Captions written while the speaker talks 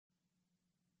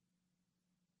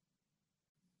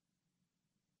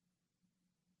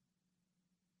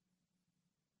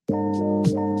Welcome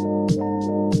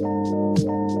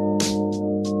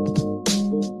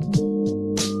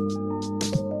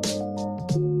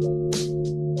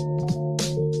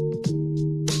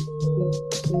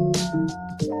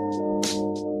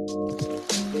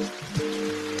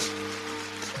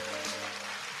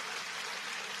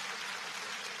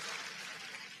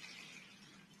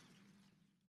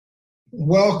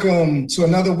to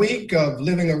another week of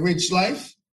Living a Rich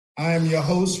Life. I am your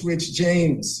host, Rich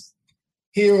James.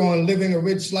 Here on Living a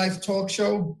Rich Life talk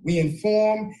show, we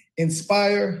inform,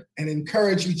 inspire, and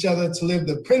encourage each other to live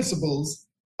the principles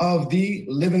of the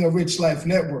Living a Rich Life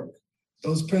Network.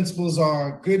 Those principles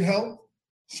are good health,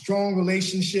 strong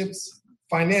relationships,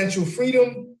 financial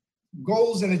freedom,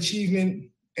 goals and achievement,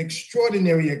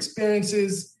 extraordinary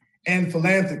experiences, and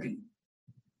philanthropy.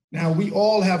 Now, we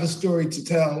all have a story to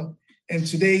tell, and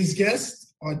today's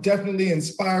guests are definitely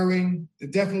inspiring, they're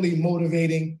definitely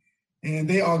motivating, and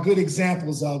they are good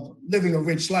examples of living a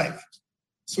rich life.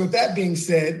 So with that being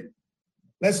said,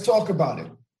 let's talk about it.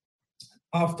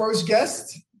 Our first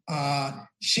guest,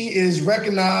 she is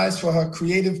recognized for her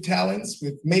creative talents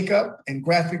with makeup and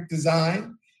graphic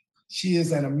design. She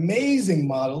is an amazing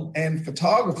model and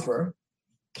photographer.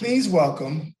 Please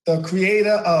welcome the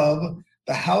creator of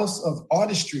the House of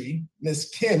Artistry, Miss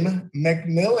Kim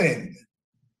McMillan.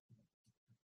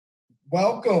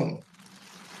 Welcome.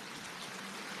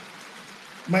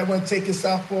 Might want to take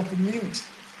yourself off of mute.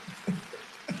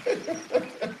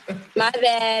 My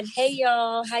bad. Hey,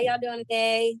 y'all. How y'all doing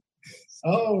today?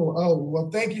 Well,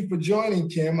 thank you for joining,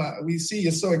 Kim. We see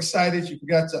you're so excited you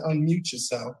forgot to unmute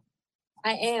yourself.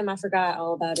 I am. I forgot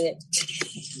all about it.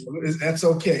 That's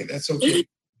okay.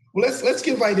 Well, let's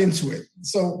get right into it.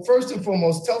 So first and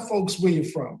foremost, tell folks where you're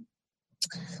from.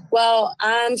 Well,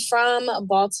 I'm from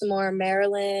Baltimore,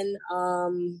 Maryland.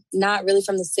 Not really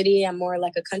from the city. I'm more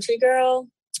like a country girl.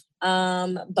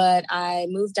 But I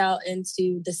moved out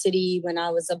into the city when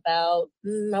I was about,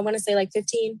 I want to say like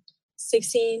 15,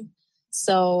 16.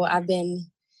 So I've been,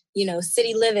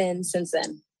 city living since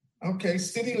then. Okay,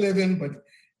 city living, but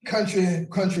country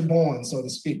born, so to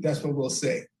speak. That's what we'll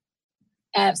say.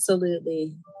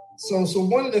 Absolutely. So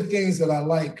one of the things that I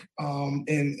like,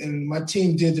 and my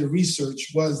team did the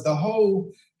research, was the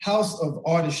whole House of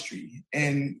Artistry.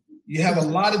 And you have a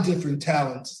lot of different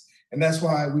talents. And that's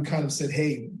why we kind of said,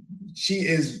 hey, she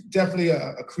is definitely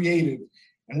a creative.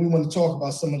 And we want to talk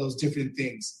about some of those different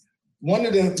things. One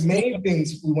of the main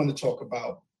things we want to talk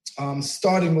about,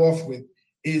 starting off with,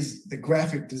 is the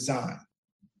graphic design.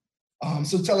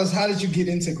 So tell us, how did you get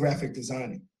into graphic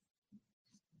designing?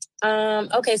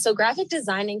 Okay, so graphic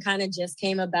designing kind of just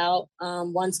came about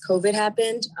once COVID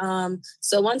happened.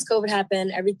 So once COVID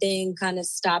happened, everything kind of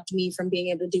stopped me from being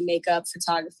able to do makeup,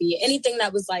 photography, anything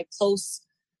that was like close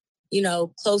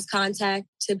contact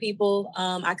to people,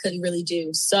 I couldn't really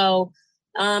do. So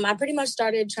I pretty much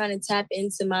started trying to tap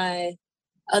into my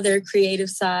other creative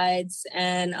sides,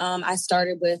 and I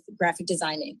started with graphic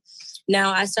designing.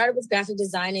 Now, I started with graphic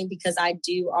designing because I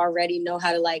do already know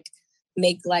how to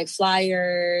make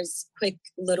flyers, quick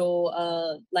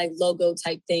little logo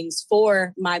type things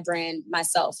for my brand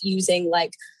myself, using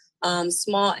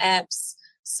small apps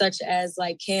such as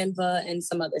Canva and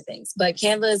some other things. But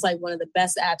Canva is one of the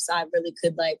best apps I really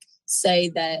could say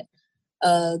that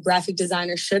a graphic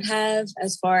designer should have,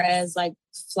 as far as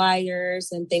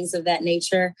flyers and things of that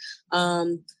nature.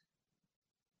 So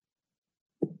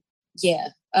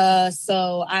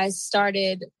I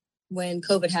started when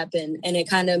COVID happened, and it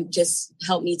kind of just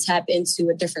helped me tap into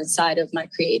a different side of my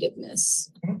creativeness.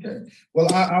 Okay.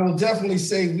 Well, I will definitely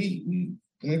say we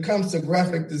when it comes to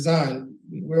graphic design,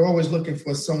 we're always looking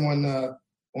for someone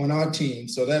on our team.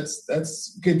 So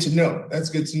that's good to know. That's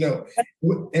good to know.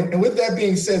 And with that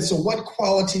being said, so what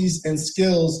qualities and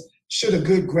skills should a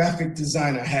good graphic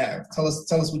designer have? Tell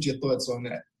us what your thoughts on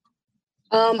that.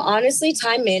 Honestly,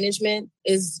 time management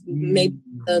is maybe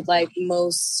the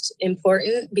most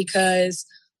important, because,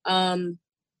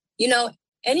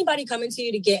 anybody coming to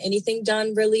you to get anything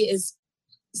done really is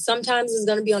sometimes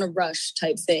going to be on a rush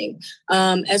type thing.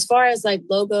 As far as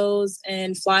logos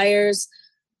and flyers,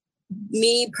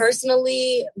 me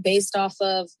personally, based off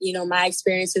of, my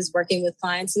experiences working with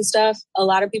clients and stuff, a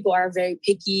lot of people are very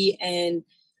picky, and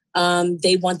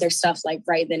they want their stuff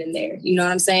right then and there. You know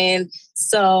what I'm saying?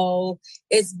 So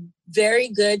it's very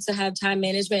good to have time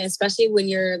management, especially when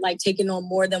you're taking on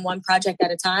more than one project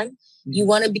at a time. Mm-hmm. You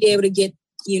want to be able to get,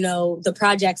 the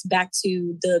projects back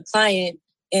to the client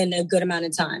in a good amount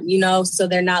of time, so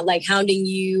they're not hounding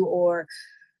you or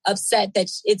upset that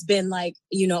it's been a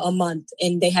month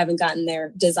and they haven't gotten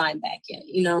their design back yet,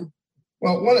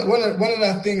 Well, one of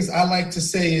the things I like to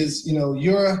say is,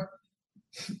 your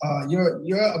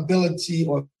your ability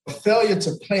or failure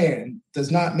to plan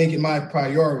does not make it my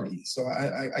priority. So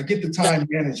I get the time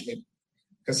management,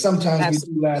 because sometimes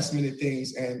we do last minute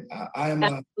things, and I'm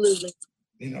absolutely.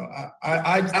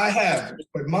 I have,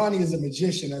 but Monty is a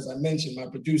magician, as I mentioned, my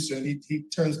producer, and he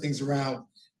turns things around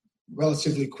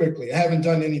relatively quickly. I haven't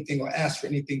done anything or asked for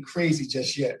anything crazy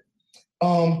just yet.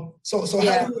 How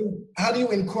do you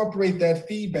incorporate that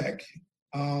feedback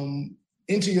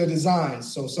into your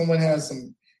designs? So someone has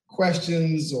some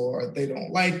questions or they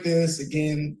don't like this,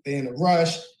 again, they're in a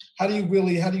rush. How do you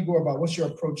go about, what's your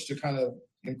approach to kind of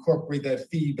incorporate that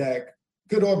feedback,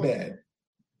 good or bad?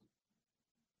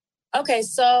 Okay,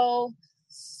 so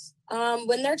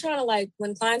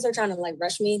when clients are trying to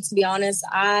rush me, to be honest,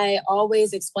 I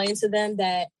always explain to them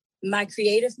that my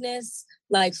creativeness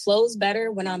flows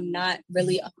better when I'm not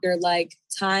really under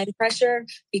time pressure,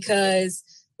 because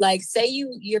say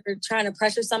you're trying to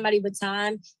pressure somebody with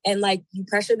time, and you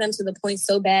pressure them to the point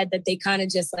so bad that they kind of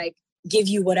just give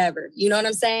you whatever, you know what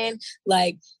I'm saying?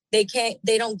 They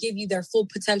don't give you their full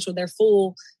potential, their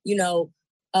full,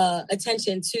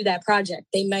 attention to that project.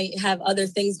 They might have other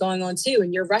things going on too,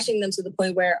 and you're rushing them to the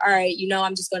point where, all right,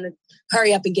 I'm just going to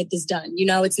hurry up and get this done.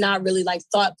 It's not really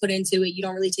thought put into it. You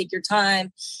don't really take your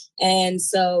time. And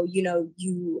so,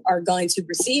 you are going to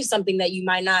receive something that you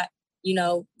might not,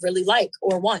 really like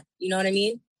or want. You know what I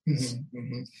mean? Mm-hmm,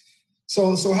 mm-hmm.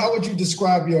 So how would you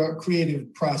describe your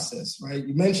creative process, right?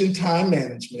 You mentioned time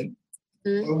management.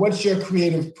 Mm-hmm. What's your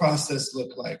creative process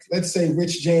look like? Let's say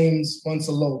Rich James wants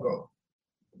a logo.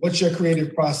 What's your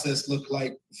creative process look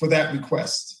like for that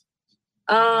request?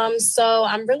 So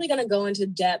I'm really going to go into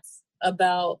depth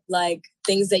about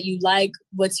things that you like.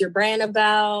 What's your brand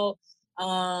about?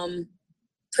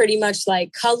 Pretty much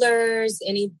colors,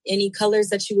 any colors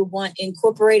that you would want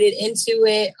incorporated into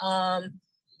it.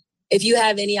 If you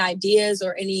have any ideas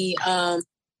or any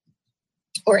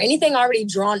or anything already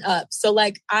drawn up. So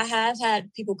I have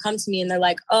had people come to me and they're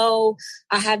like, oh,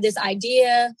 I have this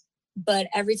idea, but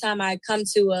every time I come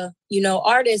to a,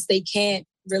 artist, they can't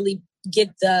really get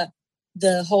the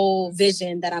whole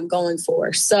vision that I'm going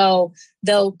for. So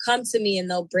they'll come to me and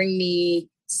they'll bring me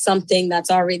something that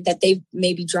they've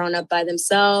maybe drawn up by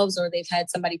themselves, or they've had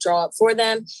somebody draw up for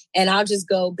them. And I'll just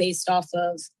go based off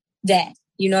of that.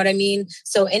 You know what I mean?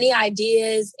 So any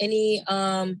ideas,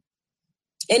 anything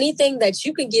that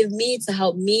you can give me to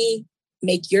help me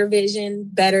make your vision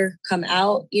better come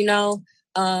out,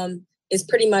 is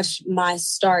pretty much my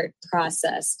start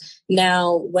process.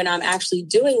 Now, when I'm actually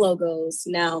doing logos,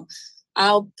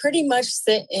 I'll pretty much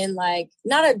sit in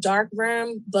not a dark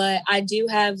room, but I do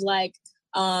have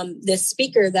this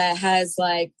speaker that has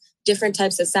different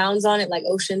types of sounds on it, like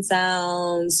ocean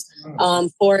sounds,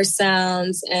 forest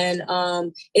sounds, and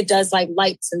it does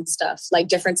lights and stuff,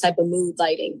 different type of mood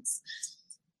lightings.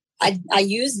 I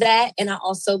use that, and I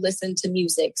also listen to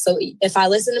music. So if I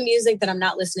listen to music, then I'm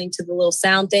not listening to the little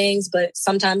sound things, but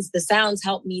sometimes the sounds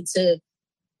help me to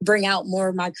bring out more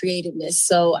of my creativeness.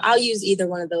 So I'll use either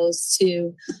one of those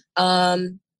too.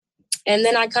 And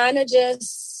then I kind of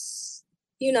just,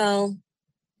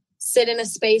 sit in a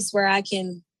space where I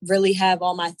can really have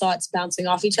all my thoughts bouncing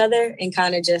off each other and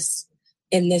kind of just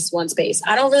in this one space.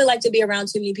 I don't really like to be around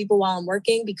too many people while I'm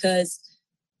working, because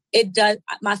it does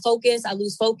my focus. I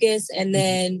lose focus. And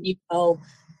then,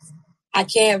 I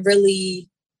can't really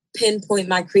pinpoint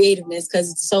my creativeness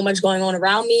because it's so much going on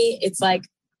around me. It's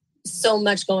so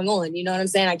much going on. You know what I'm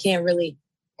saying? I can't really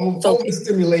focus.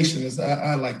 Overstimulation, as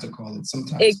I like to call it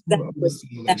sometimes. Exactly.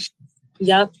 Overstimulation.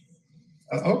 Yep.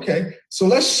 Okay. So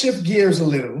let's shift gears a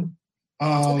little.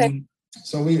 Okay.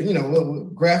 So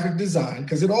graphic design,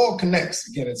 because it all connects.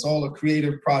 Again, it's all a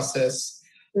creative process.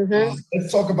 Mm-hmm.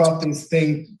 Let's talk about this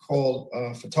thing called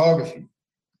photography.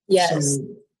 Yes. So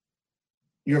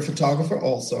you're a photographer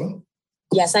also.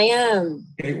 Yes, I am.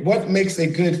 Okay. What makes a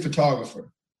good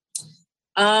photographer?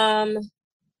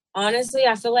 Honestly,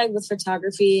 I feel with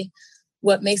photography,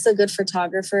 what makes a good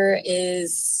photographer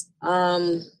is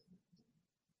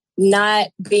not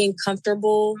being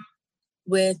comfortable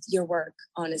with your work.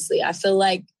 Honestly, I feel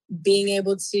being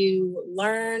able to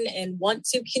learn and want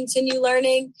to continue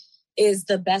learning is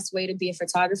the best way to be a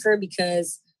photographer,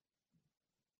 because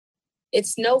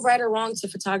it's no right or wrong to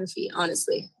photography,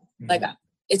 honestly. Mm-hmm.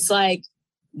 It's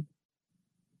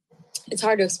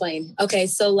hard to explain. Okay,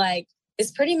 so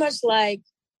it's pretty much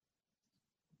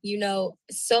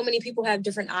so many people have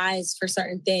different eyes for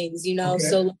certain things,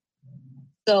 okay.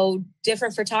 So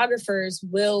different photographers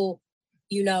will,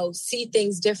 see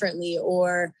things differently,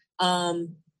 or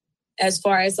as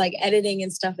far as editing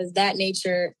and stuff as that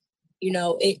nature,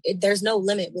 there's no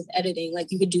limit with editing.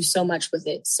 You could do so much with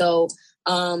it. So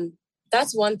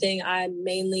that's one thing I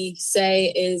mainly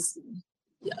say is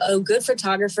a good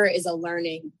photographer is a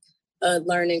learning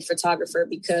photographer,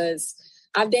 because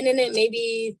I've been in it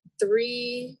maybe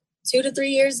 2 to 3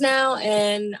 years now,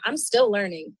 and I'm still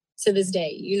learning to this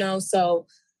day, so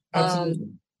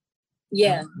Absolutely.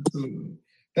 Yeah. Absolutely.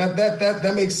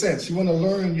 That makes sense. You want to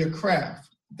learn your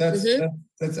craft. That's at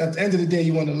the end of the day,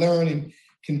 you want to learn and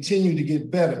continue to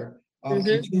get better,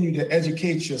 continue to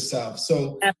educate yourself.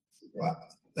 So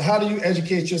how do you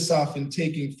educate yourself in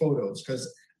taking photos?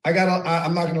 Because I'm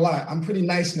not going to lie, I'm pretty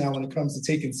nice now when it comes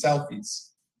to taking selfies.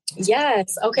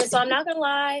 Yes. Okay. So I'm not going to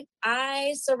lie.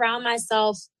 I surround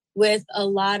myself with a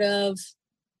lot of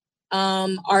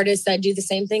artists that do the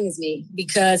same thing as me,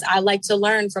 because I like to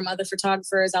learn from other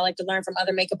photographers. I like to learn from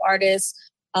other makeup artists.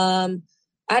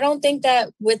 I don't think that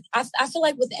I feel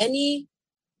like with any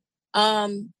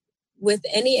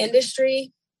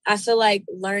industry, I feel like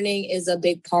learning is a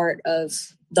big part of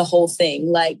the whole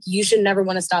thing. Like, you should never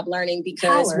want to stop learning,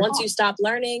 because once you stop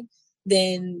learning,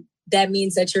 then that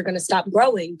means that you're going to stop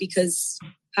growing, because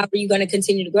how are you going to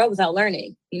continue to grow without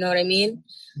learning? You know what I mean?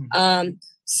 I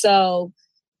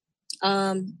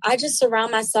just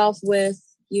surround myself with,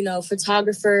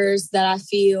 photographers that I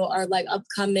feel are like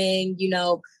upcoming,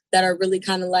 that are really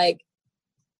kind of like,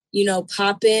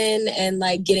 popping and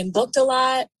like getting booked a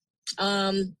lot.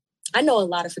 I know a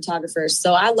lot of photographers,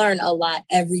 so I learn a lot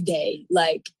every day,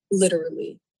 like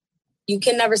literally. You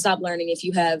can never stop learning if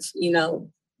you have,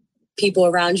 people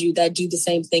around you that do the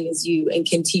same thing as you and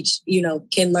can teach,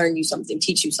 can learn you something,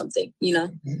 teach you something,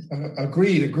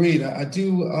 Agreed. I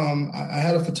do. I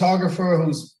had a photographer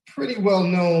who's pretty well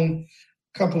known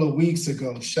a couple of weeks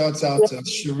ago. Shouts out to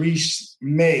Sharice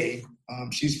May.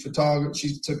 She's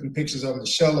taking pictures of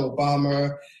Michelle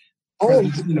Obama, a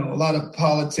lot of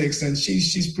politics, and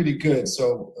she's pretty good.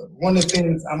 So one of the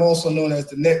things, I'm also known as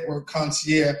the network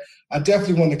concierge. I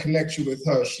definitely want to connect you with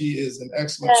her. She is an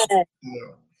excellent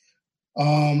entrepreneur.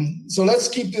 So let's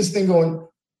keep this thing going.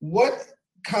 What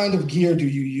kind of gear do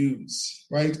you use,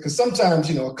 right? Because sometimes,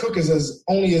 a cook is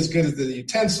only as good as the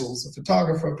utensils. A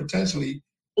photographer potentially,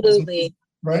 absolutely,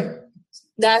 right?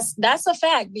 That's a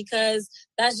fact, because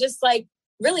that's just like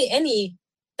really any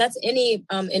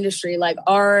industry, like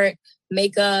art,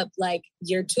 makeup, like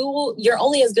you're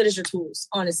only as good as your tools,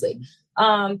 honestly.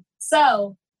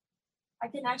 So I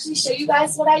can actually show you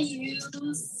guys what I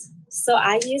use. So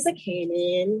I use a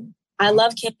Canon. I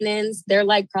love Canons. They're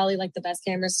probably the best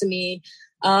cameras to me.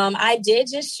 I did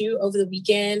just shoot over the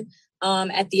weekend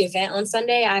at the event on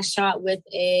Sunday. I shot with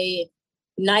a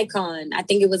Nikon. I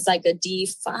think it was like a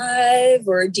D5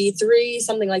 or a D3,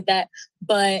 something like that.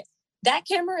 But that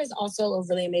camera is also a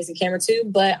really amazing camera too.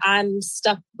 But I'm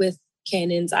stuck with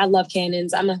Canons. I love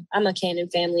Canons. I'm a Canon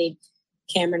family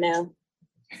camera now.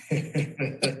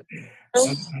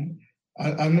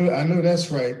 I know that's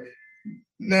right.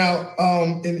 Now,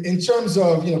 in terms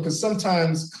of, because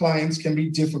sometimes clients can be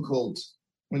difficult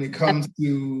when it comes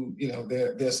to,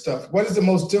 their stuff. What is the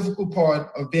most difficult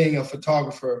part of being a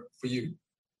photographer for you?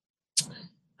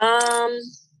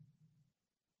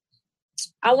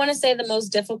 I want to say the most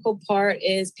difficult part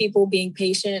is people being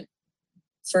patient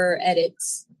for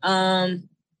edits.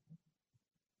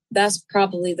 That's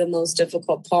probably the most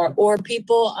difficult part. Or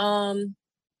people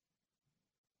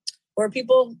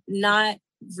not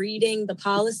reading the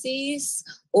policies,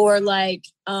 or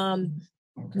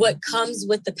what comes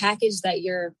with the package that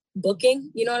you're booking.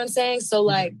 You know what I'm saying? So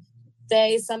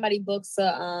say somebody books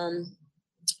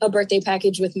a birthday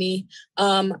package with me.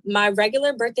 My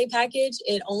regular birthday package,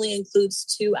 it only includes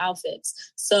 2 outfits.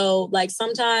 So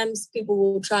sometimes people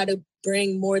will try to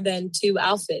bring more than 2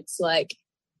 outfits,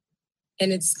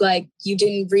 and it's you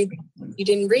didn't read,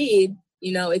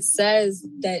 it says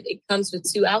that it comes with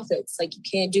 2 outfits. You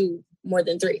can't do more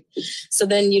than 3. So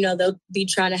then, they'll be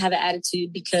trying to have an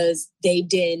attitude because they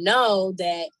didn't know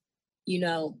that,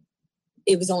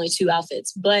 it was only 2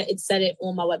 outfits, but it said it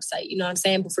on my website, you know what I'm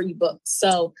saying, before you book.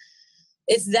 So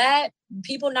it's that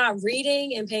people not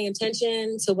reading and paying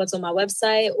attention to what's on my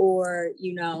website, or,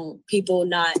 people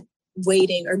not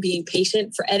waiting or being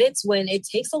patient for edits when it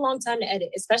takes a long time to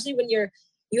edit, especially when you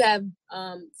have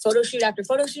photo shoot after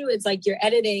photo shoot. It's you're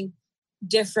editing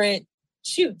different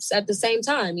shoots at the same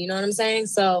time. You know what I'm saying?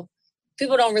 So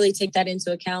people don't really take that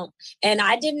into account. And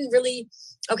I didn't really,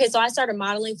 so I started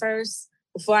modeling first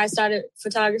before I started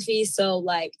photography. So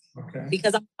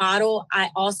because I'm a model, I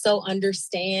also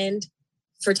understand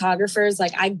photographers.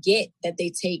 I get that they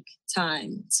take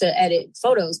time to edit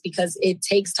photos because it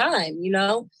takes time,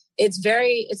 it's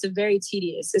a very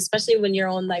tedious, especially when you're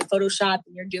on Photoshop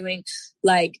and you're doing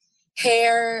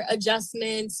hair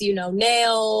adjustments,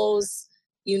 nails,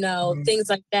 things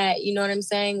like that. You know what I'm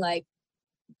saying? Like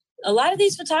a lot of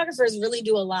these photographers really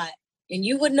do a lot, and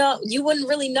you wouldn't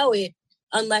really know it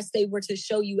unless they were to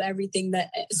show you everything that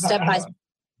step by step.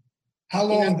 How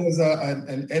long does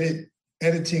an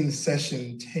editing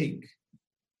session take?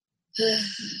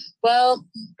 Well,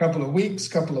 couple of weeks,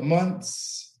 couple of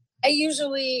months. I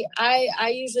usually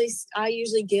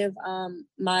give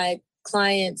my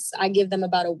clients, I give them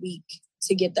about a week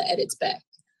to get the edits back.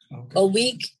 Okay. A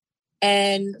week.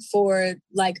 And for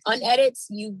like unedits,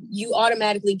 you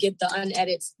automatically get the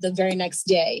unedits the very next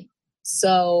day.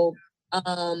 So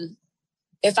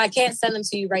if I can't send them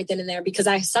to you right then and there, because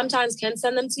I sometimes can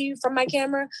send them to you from my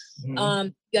camera. Mm-hmm.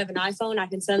 You have an iPhone, I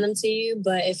can send them to you.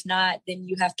 But if not, then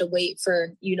you have to wait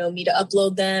for, me to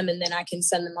upload them and then I can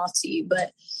send them off to you.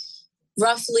 But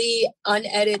roughly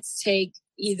unedits take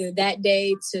either that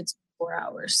day to 4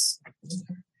 hours.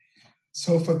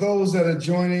 So for those that are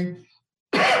joining,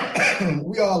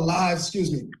 we are live,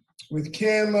 with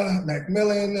Kim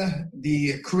McMillan,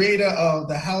 the creator of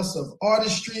the House of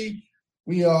Artistry.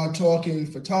 We are talking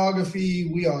photography.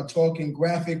 We are talking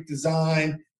graphic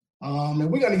design,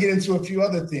 and we're going to get into a few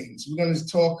other things. We're going to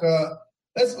talk.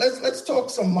 Let's talk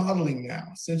some modeling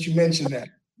now, since you mentioned that.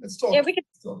 Let's talk. Yeah,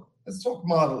 let's talk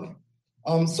modeling.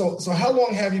 So how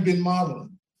long have you been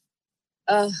modeling?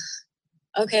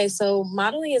 Okay, so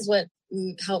modeling is what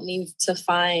helped me to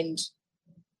find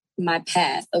my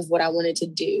path of what I wanted to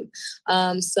do.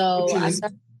 So I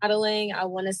started modeling, I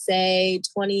want to say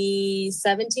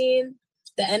 2017,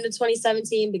 the end of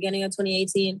 2017, beginning of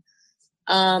 2018.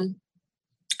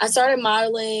 I started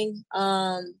modeling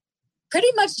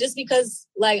pretty much just because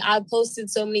like I posted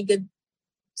so many good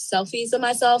selfies of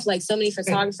myself, like so many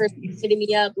photographers hitting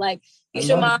me up, like you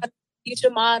should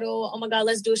model. Oh my God,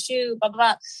 let's do a shoot, blah, blah,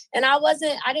 blah. And I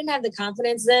didn't have the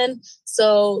confidence then.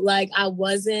 So like I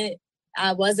wasn't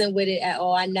with it at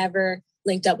all. I never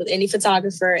linked up with any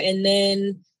photographer. And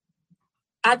then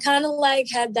I kind of like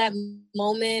had that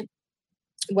moment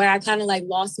where I kind of like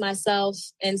lost myself.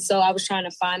 And so I was trying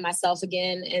to find myself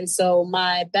again. And so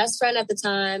my best friend at the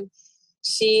time,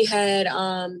 she had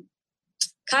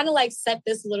kind of like set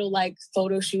this little like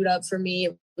photo shoot up for me.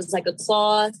 It was like a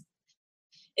cloth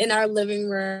in our living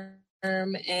room,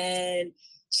 and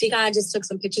she kind of just took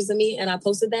some pictures of me and I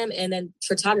posted them, and then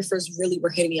photographers really were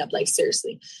hitting me up, like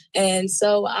seriously. And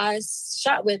so I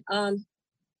shot with,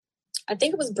 I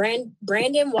think it was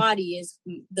Brandon Waddy is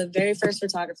the very first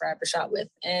photographer I ever shot with.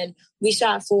 And we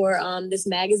shot for this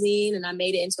magazine, and I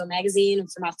made it into a magazine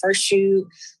for my first shoot.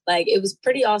 Like it was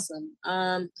pretty awesome.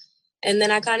 And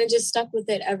then I kind of just stuck with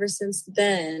it ever since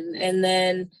then. And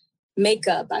then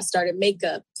makeup, I started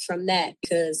makeup from that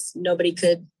because nobody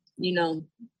could,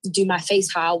 do my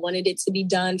face how I wanted it to be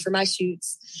done for my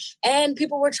shoots. And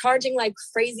people were charging like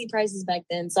crazy prices back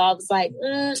then. So I was like,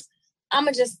 I'm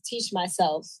going to just teach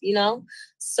myself,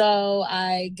 So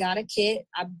I got a kit.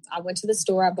 I went to the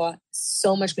store. I bought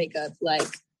so much makeup, like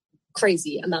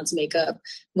crazy amounts of makeup.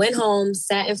 Went home,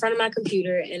 sat in front of my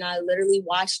computer, and I literally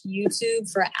watched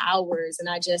YouTube for hours. And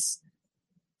I just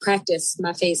practiced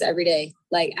my face every day.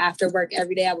 Like after work,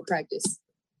 every day I would practice.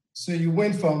 So you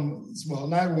went from,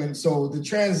 so the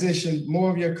transition,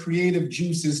 more of your creative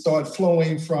juices start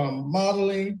flowing from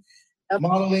modeling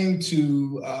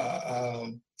to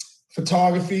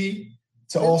photography,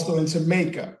 to also into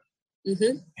makeup.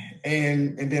 Mm-hmm.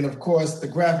 And then of course the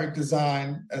graphic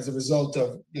design as a result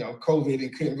of, COVID,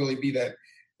 and couldn't really be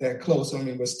that close. I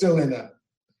mean, we're still in a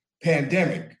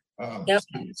pandemic,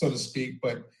 so to speak,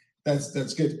 but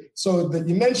that's good. So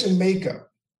you mentioned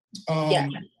makeup.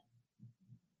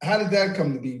 How did that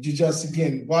come to be? Did you just,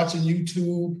 again, watching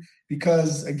YouTube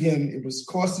because, again, it was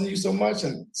costing you so much?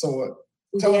 And so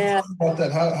tell us about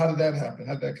that. How did that happen?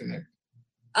 How did that connect?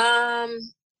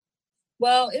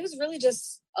 Well, it was really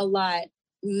just a lot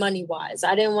money-wise.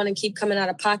 I didn't want to keep coming out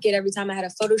of pocket every time I had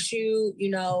a photo shoot,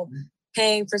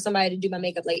 paying for somebody to do my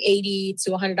makeup like $80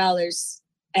 to $100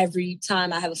 every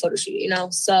time I have a photo shoot,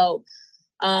 So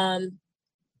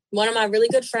one of my really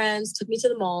good friends took me to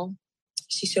the mall.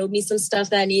 She showed me some stuff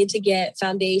that I needed to get,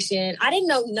 foundation. I didn't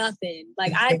know nothing.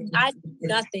 Like I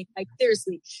nothing. Like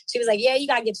seriously. She was like, yeah, you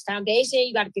gotta get the foundation,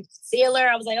 you gotta get concealer.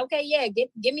 I was like, okay, yeah, get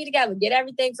me together, get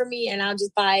everything for me, and I'll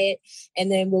just buy it, and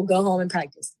then we'll go home and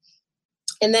practice.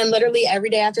 And then literally every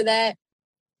day after that,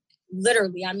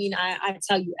 I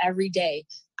tell you, every day.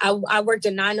 I worked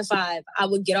a 9 to 5. I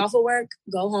would get off of work,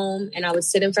 go home, and I would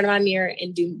sit in front of my mirror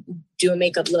and do a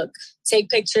makeup look, take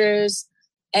pictures,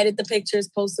 edit the pictures,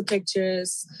 post the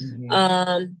pictures.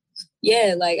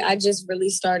 Mm-hmm. Like I just really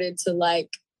started to like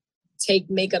take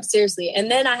makeup seriously. And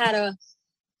then I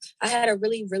I had a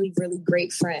really, really, really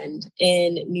great friend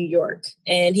in New York,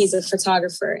 and he's a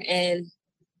photographer, and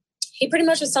he pretty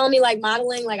much was telling me like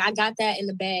modeling, like I got that in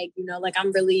the bag, you know, like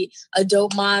I'm really a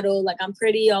dope model, like I'm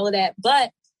pretty, all of that.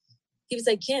 But he was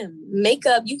like, Kim,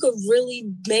 makeup, you could really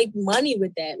make money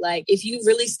with that. Like if you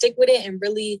really stick with it and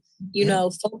really, you know,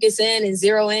 focus in and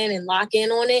zero in and lock in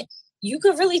on it, you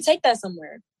could really take that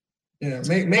somewhere. Yeah,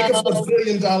 makeup's a $1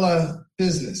 billion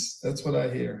business. That's what I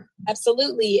hear.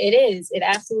 Absolutely, it is. It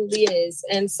absolutely is.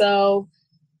 And so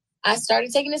I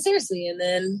started taking it seriously. And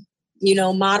then, you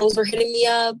know, models were hitting me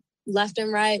up left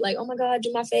and right, like, oh my God,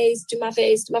 do my face, do my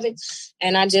face, do my face.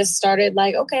 And I just started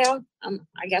like, okay,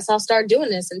 I guess I'll start doing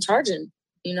this and charging,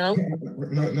 you know?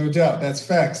 No doubt, that's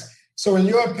facts. So in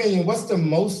your opinion, what's the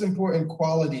most important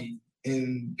quality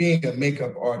in being a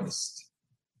makeup artist?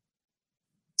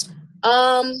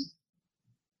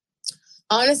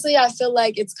 Honestly, I feel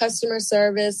like it's customer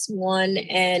service, one,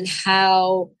 and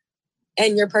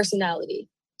your personality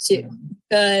too.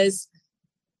 Because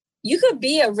you could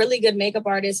be a really good makeup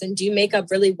artist and do makeup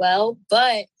really well,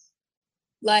 but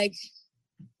like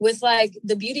with like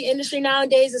the beauty industry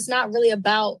nowadays, it's not really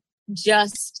about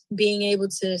just being able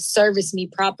to service me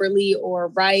properly or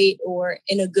right or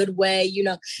in a good way, you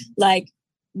know, like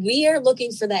we are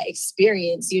looking for that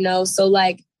experience, you know? So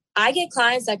like I get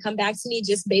clients that come back to me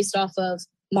just based off of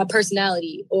my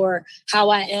personality or how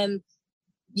I am,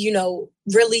 you know,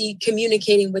 really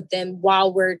communicating with them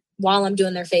while I'm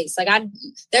doing their face. Like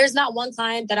there's not one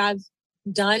client that I've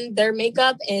done their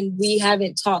makeup and we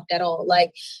haven't talked at all.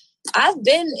 Like I've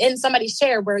been in somebody's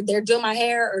chair where they're doing my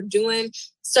hair or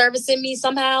servicing me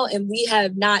somehow, and we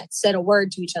have not said a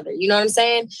word to each other. You know what I'm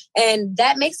saying? And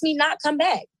that makes me not come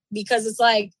back because it's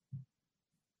like,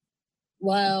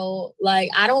 well,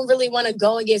 like I don't really want to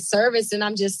go and get service and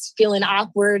I'm just feeling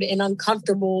awkward and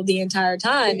uncomfortable the entire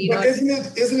time. You know, isn't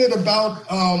it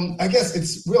about I guess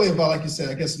it's really about, like you said,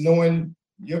 I guess knowing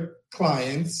your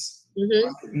clients,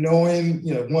 knowing,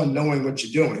 you know, knowing what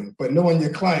you're doing, but knowing your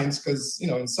clients, because, you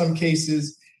know, in some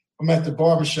cases I'm at the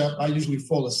barbershop, I usually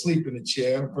fall asleep in the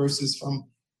chair versus from,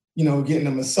 you know, getting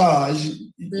a massage,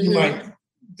 you might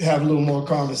have a little more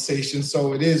conversation.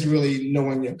 So it is really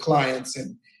knowing your clients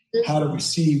and how to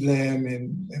receive them,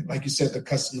 and like you said, the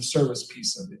customer service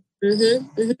piece of it.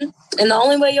 And the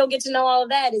only way you'll get to know all of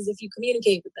that is if you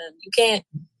communicate with them. You can't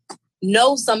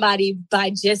know somebody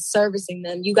by just servicing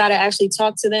them. You got to actually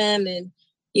talk to them and,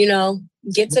 you know,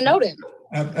 get to know them.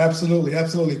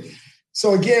 Absolutely.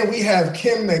 So again, we have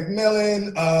Kim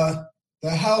McMillan,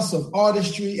 the House of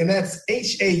Artistry, and that's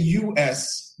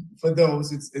HAUS for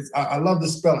those. I love the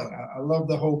spelling. I love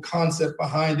the whole concept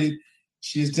behind it.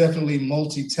 She is definitely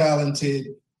multi-talented.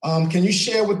 Can you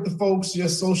share with the folks your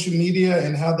social media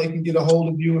and how they can get a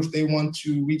hold of you if they want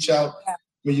to reach out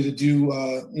for you to do,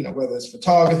 you know, whether it's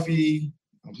photography,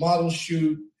 a model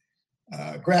shoot,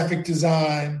 graphic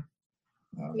design?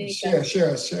 Share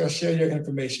your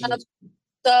information.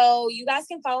 So you guys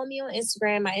can follow me on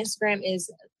Instagram. My Instagram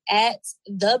is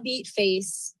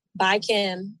 @TheBeatFace by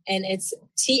Kim, and it's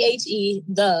THE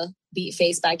the Beat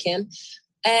Face by Kim.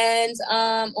 And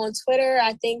on Twitter,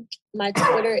 I think my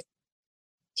Twitter is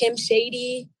Kim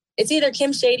Shady. It's either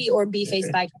Kim Shady or B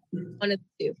Face by Kim, one of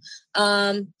the two.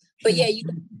 But yeah, you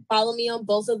can follow me on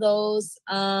both of those.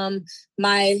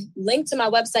 My link to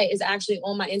my website is actually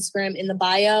on my Instagram in the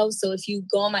bio. So if you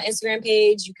go on my Instagram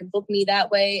page, you can book me that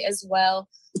way as well.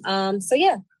 So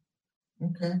yeah.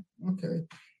 Okay.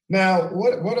 Now,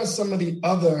 what are some of the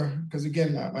other, because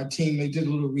again, my team, they did a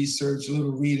little research, a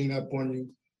little reading up on you.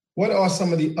 What are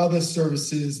some of the other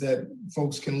services that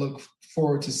folks can look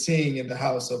forward to seeing in the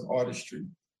House of Artistry?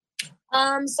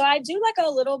 So I do like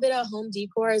a little bit of home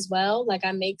decor as well. Like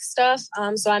I make stuff.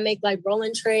 So I make like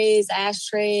rolling trays,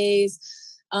 ashtrays.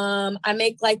 I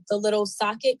make like the little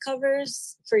socket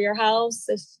covers for your house.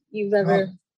 If you've ever,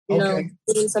 you know,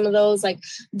 seen some of those, like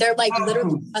they're like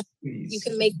literally, you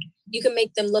can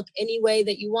make them look any way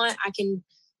that you want. I can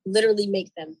literally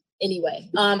make them anyway.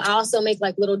 I also make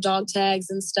like little dog tags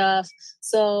and stuff.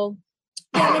 So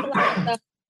yeah, I make a lot of stuff.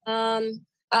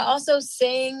 I also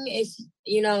sing. If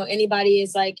you know anybody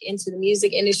is like into the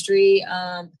music industry,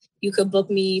 you could book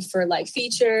me for like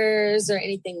features or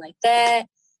anything like that.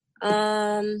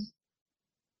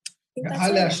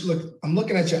 Eyelash. Look, I'm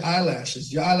looking at your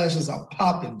eyelashes. Your eyelashes are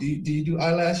popping. Do you do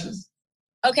eyelashes?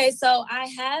 Okay, so I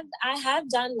have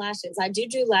done lashes. I do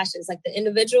lashes, like the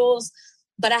individuals,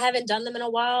 but I haven't done them in a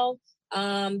while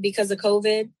because of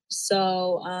COVID.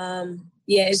 So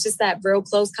yeah, it's just that real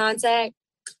close contact.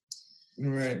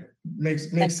 Right.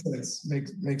 Makes sense.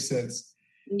 Makes sense.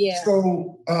 Yeah.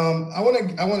 So I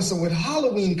want to. So with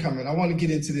Halloween coming, I want to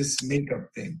get into this makeup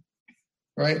thing.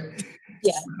 right?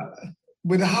 Yeah.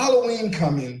 With Halloween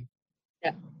coming,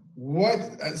 yeah. What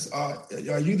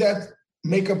are you that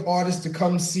makeup artist to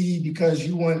come see because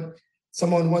you want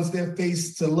someone wants their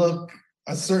face to look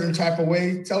a certain type of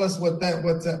way? Tell us what's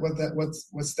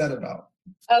that about?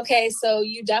 Okay, so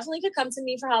you definitely could come to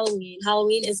me for Halloween.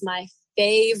 Halloween is my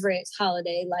favorite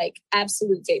holiday, like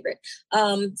absolute favorite.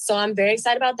 So I'm very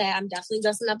excited about that. I'm definitely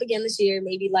dressing up again this year.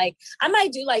 Maybe like I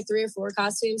might do like 3 or 4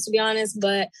 costumes to be honest,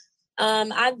 but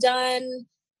I've done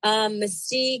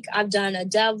Mystique, I've done a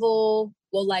devil,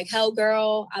 well like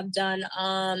Hellgirl, I've done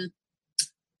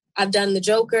the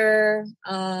Joker.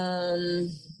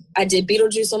 I did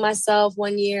Beetlejuice on myself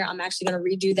one year. I'm actually gonna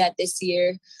redo that this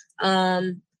year.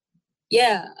 I've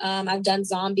done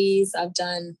zombies, I've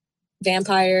done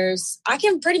vampires. I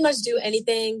can pretty much do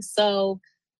anything. So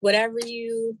whatever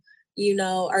you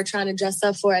are trying to dress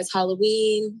up for as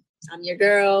Halloween, I'm your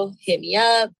girl. Hit me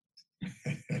up.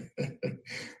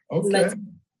 Okay.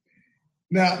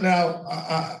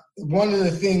 Now, one of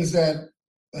the things that,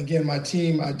 again, my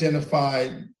team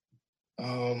identified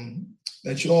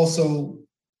that you're also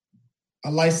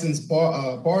a licensed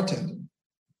bartender.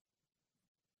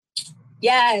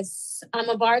 Yes, I'm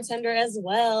a bartender as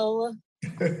well.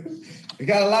 We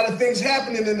got a lot of things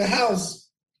happening in the house.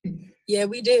 Yeah,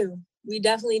 we do. We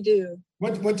definitely do.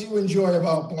 What do you enjoy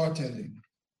about bartending?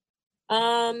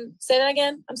 Say that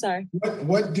again. I'm sorry.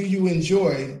 What do you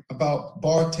enjoy about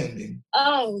bartending?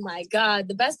 Oh my God.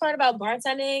 The best part about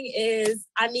bartending is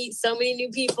I meet so many new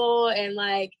people and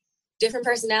like different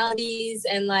personalities.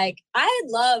 And like, I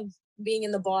love being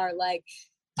in the bar. Like,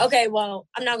 okay, well,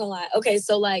 I'm not gonna lie. Okay,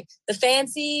 so like the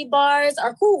fancy bars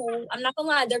are cool. I'm not gonna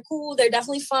lie. They're cool. They're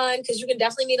definitely fun because you can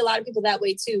definitely meet a lot of people that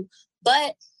way too.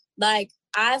 But like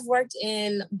I've worked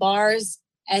in bars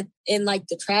in like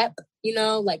the trap,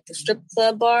 like the strip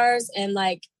club bars. And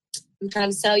like, I'm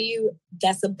trying to tell you,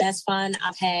 that's the best fun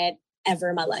I've had ever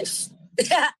in my life.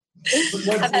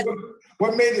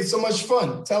 What made it so much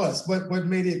fun? Tell us what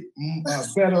made it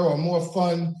better or more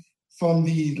fun from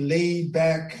the laid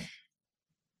back.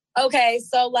 Okay,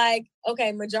 so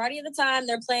majority of the time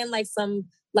they're playing like some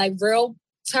like real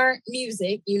turnt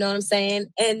music, you know what I'm saying?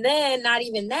 And then not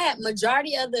even that,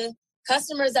 majority of the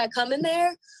customers that come in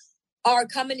there are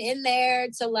coming in there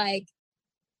to like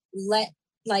let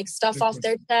like stuff off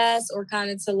their chest or kind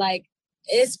of to like,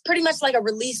 it's pretty much like a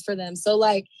release for them. So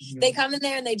like they come in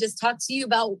there and they just talk to you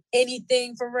about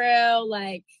anything for real.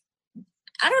 Like,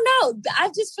 I don't know. I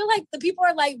just feel like the people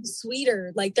are like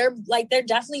sweeter. Like they're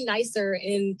definitely nicer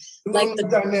in like the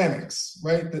dynamics,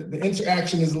 right? The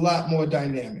interaction is a lot more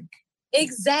dynamic.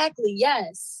 Exactly.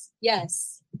 Yes.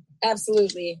 Yes.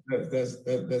 Absolutely.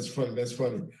 That's funny. That's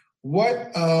funny.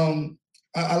 What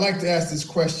I like to ask this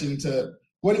question to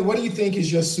what do you think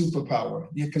is your superpower?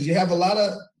 Because you have a lot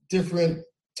of different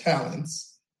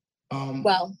talents.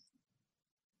 Well,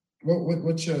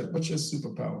 what's your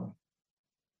superpower?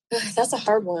 That's a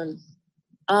hard one.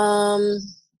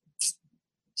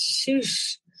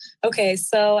 Shoosh. Okay,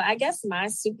 so I guess my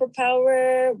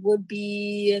superpower would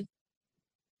be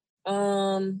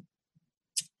I'm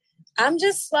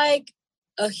just like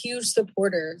a huge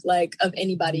supporter like of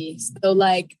anybody. So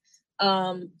like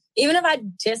even if I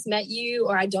just met you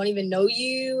or I don't even know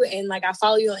you and like I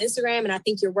follow you on Instagram and I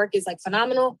think your work is like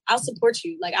phenomenal, I'll support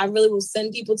you. Like I really will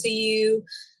send people to you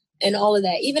and all of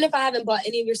that. Even if I haven't bought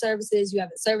any of your services, you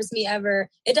haven't serviced me ever,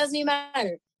 it doesn't even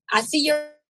matter. I see your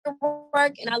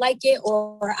work and I like it,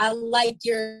 or I like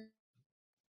your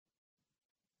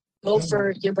go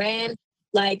for your brand.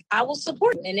 Like I will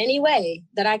support you in any way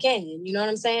that I can. You know what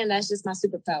I'm saying? That's just my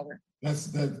superpower.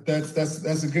 That's a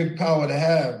good power to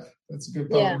have. That's a good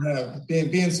power to have.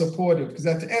 Being supportive, because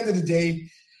at the end of the day,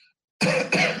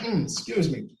 excuse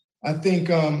me, I think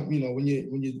when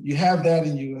you have that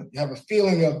and you have a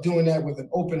feeling of doing that with an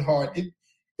open heart,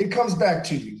 it comes back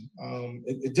to you.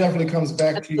 It definitely comes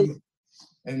back to you,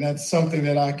 and that's something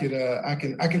that I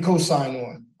can co-sign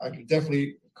on. I can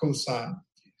definitely co-sign.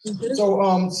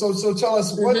 Mm-hmm. So tell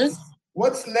us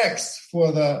what's next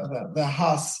for the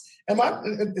Haus.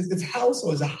 It's House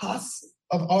or is it Haus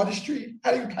of Artistry?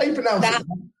 How do you pronounce it?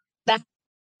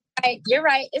 Right, you're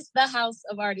right. It's the House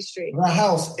of Artistry. The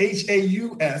House, Haus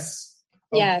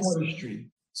of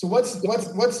Artistry. So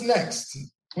what's next?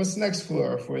 What's next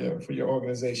for your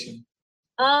organization?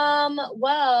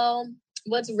 Well,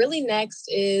 what's really next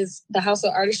is the House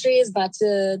of Artistry is about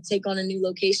to take on a new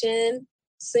location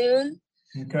soon.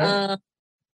 Okay.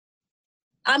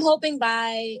 I'm hoping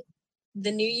by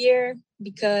the new year,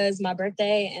 because my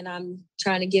birthday, and I'm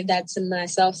trying to give that to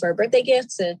myself for a birthday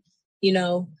gift to,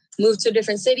 move to a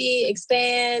different city,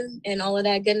 expand, and all of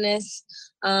that goodness.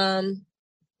 So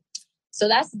So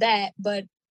that's that. But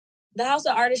the House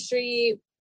of Artistry,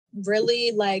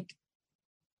 really, like,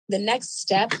 the next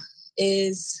step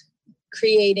is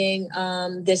creating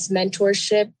this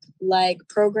mentorship like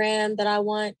program that I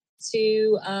want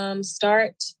to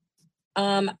start.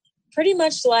 Pretty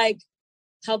much like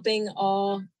helping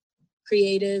all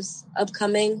creatives,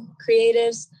 upcoming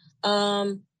creatives,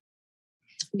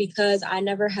 because I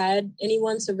never had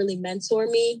anyone to really mentor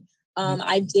me.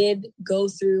 I did go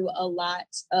through a lot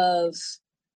of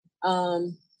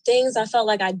things I felt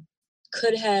like I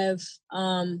could have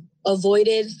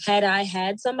avoided had I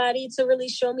had somebody to really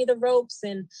show me the ropes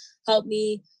and help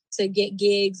me to get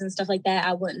gigs and stuff like that.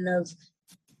 I wouldn't have,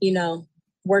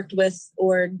 worked with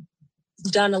or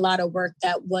done a lot of work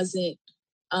that wasn't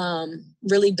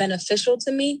really beneficial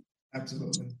to me.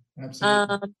 Absolutely.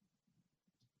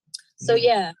 So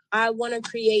yeah, I want to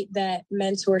create that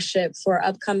mentorship for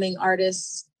upcoming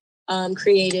artists,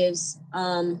 creatives,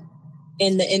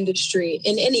 in the industry,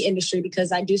 in any industry,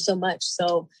 because I do so much.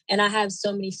 So, and I have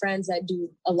so many friends that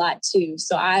do a lot too.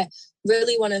 So I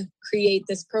really want to create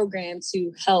this program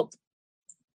to help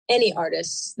any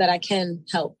artists that I can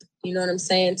help, you know what I'm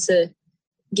saying? To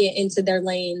get into their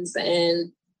lanes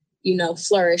and,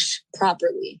 flourish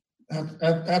properly.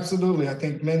 Absolutely. I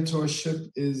think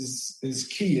mentorship is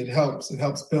key. It helps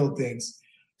build things.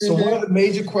 So one of the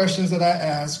major questions that I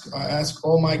ask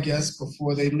all my guests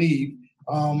before they leave,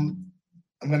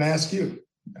 I'm going to ask you.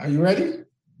 Are you ready?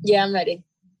 Yeah, I'm ready.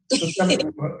 So tell me,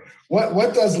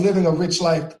 what does living a rich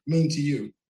life mean to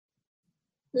you?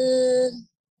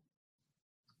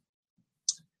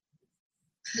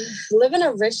 Living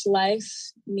a rich life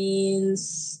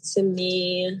means to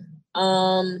me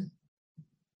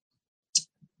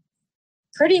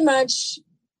pretty much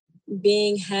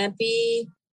being happy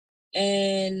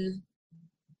and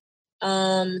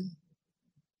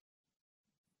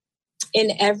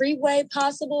in every way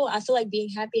possible. I feel like being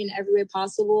happy in every way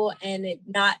possible and it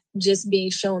not just being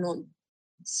shown on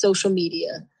social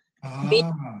media.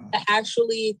 Being to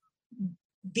actually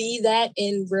be that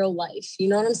in real life. You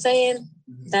know what I'm saying?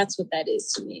 That's what that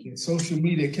is to me. Social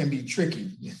media can be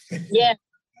tricky. Yeah,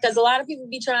 because a lot of people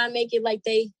be trying to make it like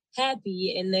they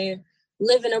happy and they're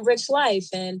living a rich life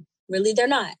and really they're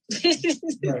not.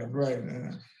 Right.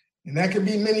 And that could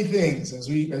be many things, as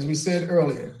we said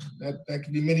earlier. That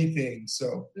could be many things.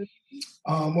 So,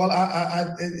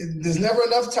 there's never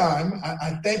enough time.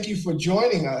 I thank you for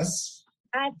joining us.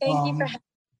 I thank you for having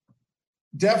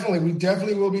me. We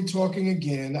definitely will be talking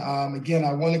again. Again,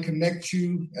 I want to connect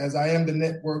you, as I am the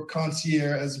network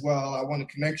concierge as well. I want to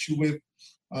connect you with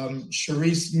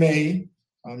Sharice May.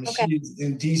 Okay. She is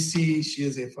in DC. She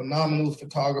is a phenomenal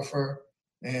photographer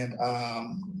and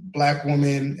Black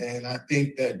woman. And I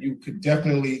think that you could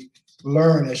definitely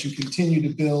learn as you continue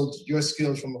to build your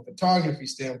skills from a photography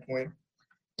standpoint.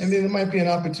 And then there might be an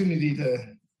opportunity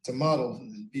to model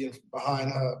and be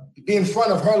in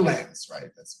front of her lens, right?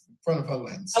 That's in front of her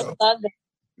lens. So, I love that.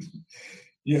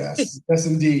 Yes,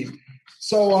 indeed.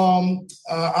 So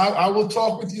I will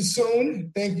talk with you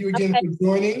soon. Thank you again for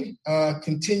joining.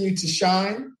 Continue to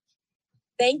shine.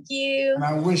 Thank you. And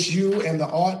I wish you and the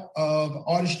art of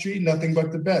artistry nothing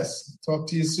but the best. Talk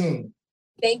to you soon.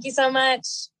 Thank you so much.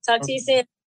 Talk to you soon.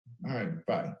 All right.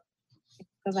 Bye.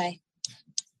 Bye-bye.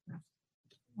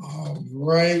 All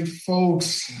right,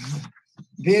 folks.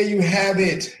 There you have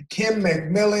it. Kim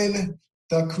McMillan,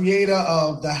 the creator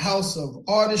of the House of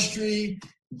Artistry,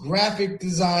 graphic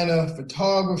designer,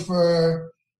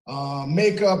 photographer,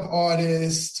 makeup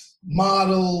artist,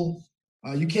 model.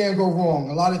 You can't go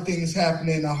wrong. A lot of things happen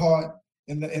in the heart,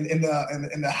 in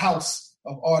the House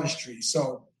of Artistry.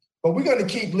 So, but we're going to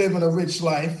keep living a rich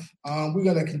life. We're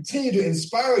going to continue to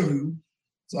inspire you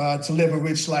to live a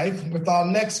rich life with our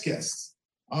next guest.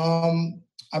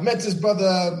 I met this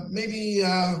brother maybe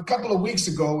a couple of weeks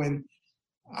ago, and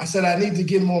I said I need to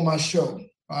get him on my show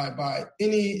by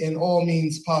any and all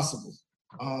means possible.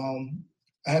 I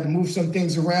had to move some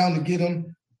things around to get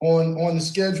him on the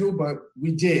schedule, but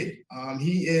we did.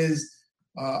 He is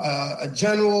a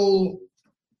general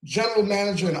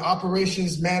manager and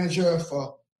operations manager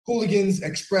for Hooligans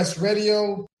Express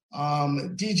Radio,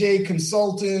 DJ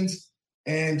consultant,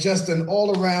 and just an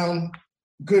all-around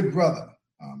good brother.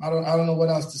 I don't know what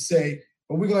else to say,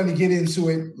 but we're going to get into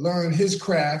it, learn his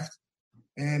craft,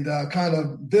 and kind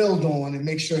of build on and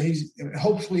make sure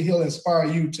hopefully he'll inspire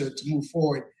you to move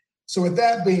forward. So with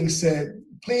that being said,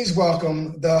 please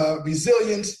welcome the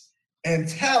resilient and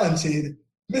talented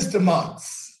Mr.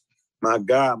 Monks. My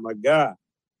God.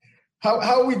 How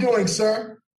are we doing,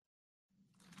 sir?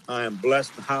 I am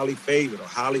blessed and highly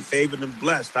favored and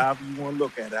blessed, however you want to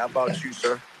look at it. How about you,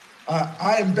 sir?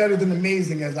 I am better than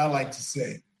amazing, as I like to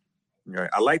say. Right.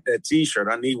 I like that T-shirt.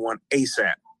 I need one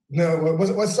ASAP. No,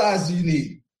 what size do you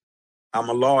need? I'm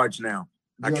a large now.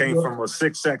 I came from a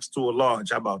 6X to a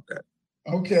large. How about that?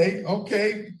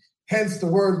 Okay. Hence the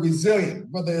word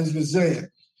resilient. Brother is resilient.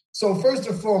 So first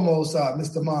and foremost,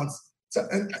 Mr. Mons,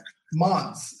 am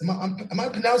I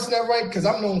pronouncing that right? Because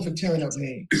I'm known for tearing up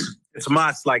names. It's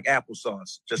Mons like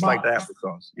applesauce, just like the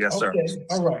applesauce. Yes, sir. Okay,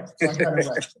 all right. So I got it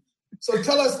right. So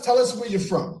tell us where you're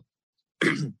from.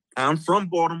 I'm from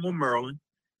Baltimore, Maryland.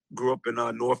 Grew up in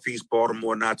Northeast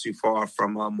Baltimore, not too far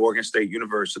from Morgan State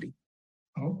University.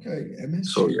 Okay, MSU.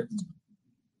 So yeah.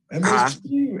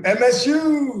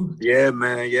 MSU. Yeah,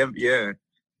 man. Yeah.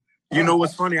 You know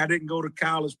what's funny? I didn't go to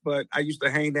college, but I used to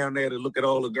hang down there to look at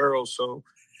all the girls. So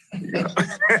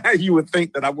you would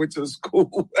think that I went to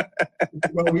school.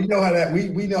 Well, we know how that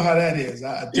we know how that is.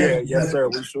 Yes, sir.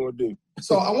 We sure do.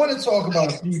 So I want to talk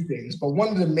about a few things, but one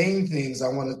of the main things I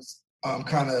want to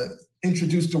kind of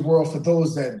introduce the world for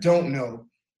those that don't know.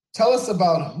 Tell us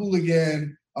about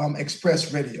Hooligan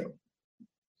Express Radio.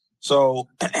 So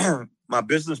my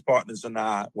business partners and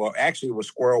I, well, actually it was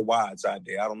Squirrel Wide's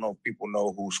idea. I don't know if people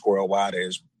know who Squirrel Wide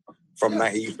is.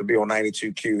 He used to be on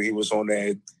 92Q. He was on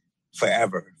there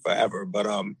forever.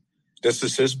 But this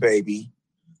is his baby.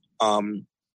 And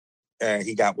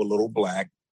he got with Little Black.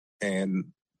 And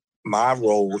my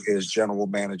role is general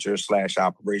manager /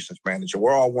 operations manager.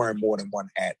 We're all wearing more than one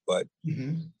hat, but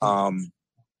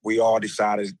we all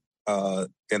decided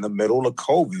in the middle of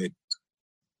COVID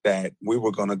that we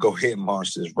were going to go ahead and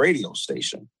launch this radio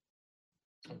station.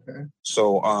 Okay.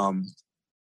 So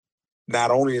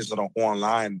not only is it an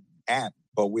online app,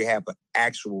 but we have an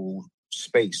actual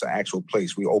space, an actual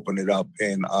place. We opened it up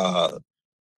in out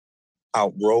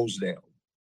Rosedale.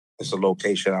 It's a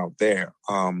location out there.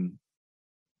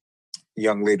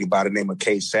 Young lady by the name of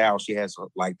Kay Sal, she has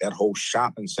like that whole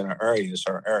shopping center area is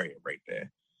her area right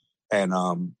there. And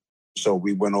so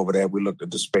we went over there, we looked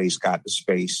at the space, got the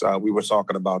space. We were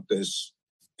talking about this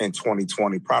in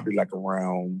 2020, probably like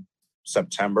around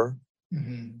September.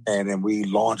 Mm-hmm. And then we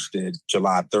launched it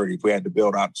July 30th. We had to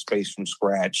build out the space from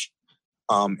scratch.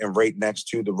 And right next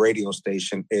to the radio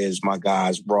station is my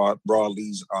guy's Raw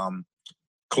Lee's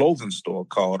clothing store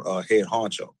called Head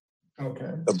Honcho.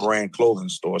 Okay. The brand clothing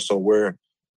store. So we're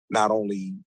not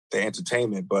only the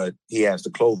entertainment, but he has the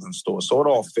clothing store. So it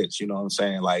all fits, you know what I'm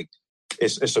saying? Like,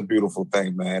 it's a beautiful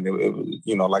thing, man.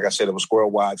 It like I said, it was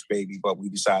Squirrel Wide's baby, but we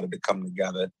decided to come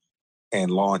together and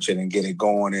launch it and get it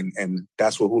going. And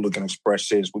that's what Hooligan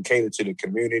Express is. We cater to the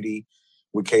community.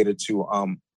 We cater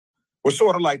to, we're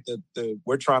sort of like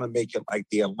we're trying to make it like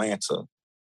the Atlanta,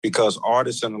 because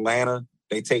artists in Atlanta,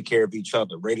 they take care of each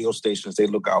other. Radio stations, they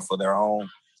look out for their own.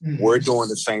 Mm-hmm. We're doing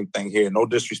the same thing here. No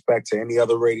disrespect to any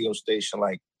other radio station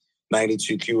like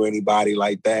 92Q, anybody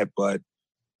like that. But,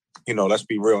 let's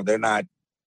be real. They're not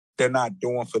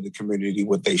doing for the community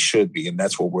what they should be. And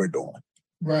that's what we're doing.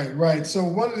 Right. So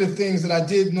one of the things that I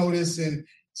did notice in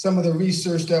some of the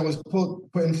research that was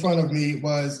put in front of me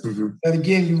was that,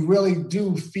 again, you really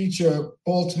do feature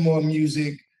Baltimore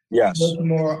music, yes,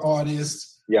 Baltimore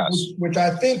artists, yes, which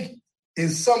I think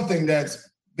is something that's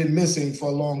been missing for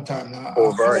a long time now. For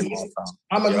a very long time.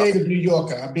 I'm a native New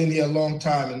Yorker. I've been here a long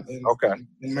time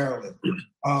in Maryland.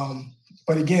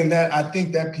 But again, I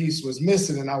think that piece was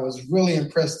missing, and I was really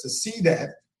impressed to see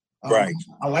that. Right.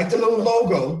 I like the little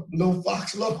logo, little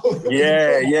fox logo.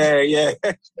 Yeah.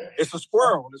 It's a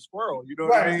squirrel. The squirrel. You know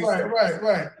what I mean?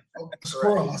 Right.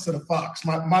 Squirrel. I said a fox.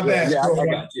 My bad. Yeah, I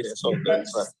got you. So good.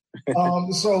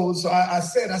 So I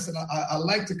said I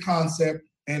like the concept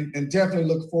and definitely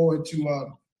look forward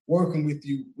to working with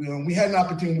you. We had an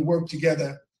opportunity to work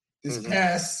together this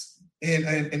past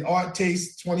in Art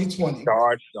Taste 2020. The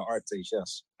art taste,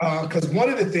 yes. Because one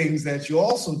of the things that you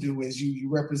also do is you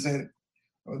represent.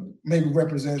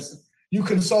 You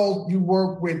consult, you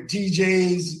work with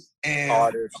DJs and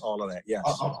artists, all of that, yes,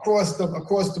 across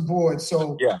the board.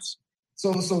 So yes.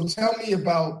 So tell me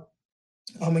about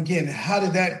again, how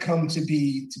did that come to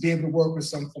be able to work with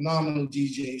some phenomenal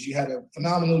DJs? You had a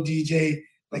phenomenal DJ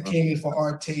that came in for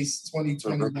Art Taste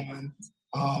 2021.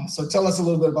 So tell us a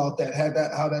little bit about that.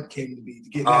 How that came to be to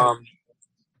get that.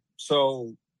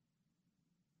 So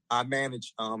I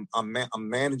manage. I'm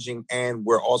managing, and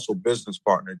we're also business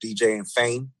partner. DJ and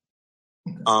Fame.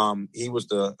 He was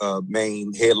the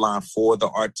main headline for the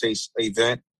Art Taste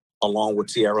event, along with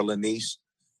Tierra Lanise.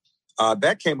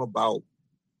 That came about.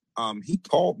 He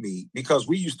called me because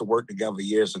we used to work together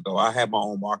years ago. I had my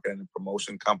own marketing and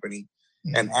promotion company,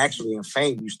 and actually, in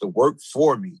Fame used to work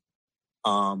for me.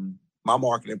 My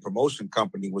marketing and promotion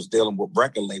company was dealing with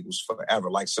record labels forever,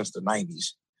 like since the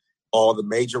 90s. all the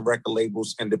major record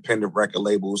labels, independent record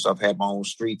labels. I've had my own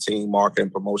street team, marketing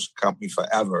promotion company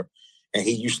forever. And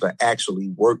he used to actually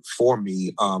work for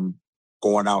me,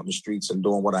 going out in the streets and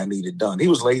doing what I needed done. He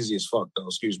was lazy as fuck, though.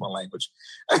 Excuse my language.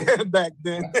 Back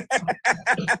then.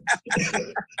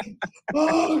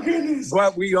 Oh, goodness.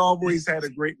 But we always had a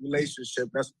great relationship.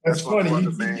 That's funny.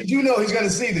 Brother, man. You do know he's going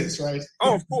to see this, right?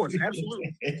 Oh, of course.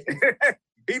 Absolutely.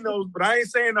 He knows, but I ain't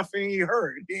saying nothing he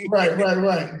heard. Right.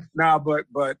 Nah, but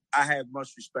I have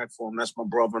much respect for him. That's my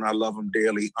brother, and I love him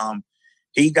dearly.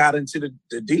 He got into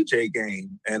the DJ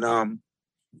game, and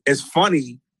it's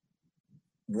funny.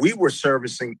 We were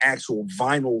servicing actual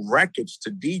vinyl records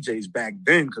to DJs back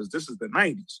then because this is the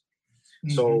 90s.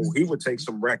 Mm-hmm. So he would take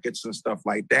some records and stuff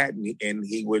like that, and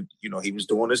he would, he was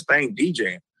doing his thing,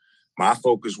 DJing. My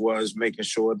focus was making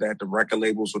sure that the record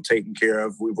labels were taken care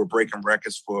of. We were breaking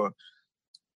records for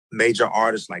major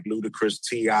artists like Ludacris,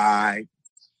 T.I.,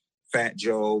 Fat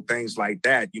Joe, things like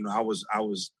that.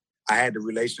 I had the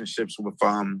relationships with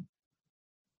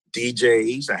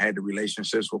DJs. I had the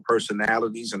relationships with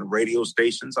personalities and the radio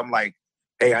stations. I'm like,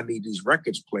 hey, I need these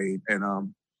records played.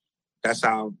 And that's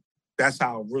how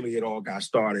really it all got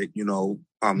started, in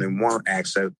one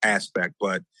aspect.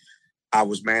 But I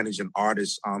was managing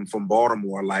artists from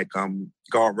Baltimore, like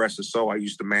God rest his soul. I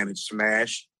used to manage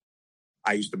Smash.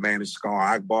 I used to manage Scar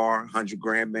Akbar, 100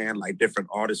 Grand Man, like different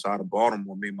artists out of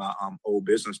Baltimore. Me and my old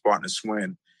business partner,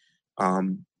 Swin.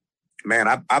 Man,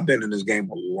 I've been in this game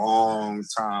a long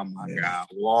time, my God.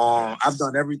 Long. I've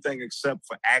done everything except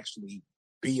for actually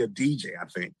be a DJ, I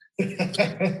think.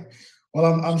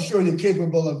 Well, I'm sure you're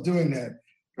capable of doing that.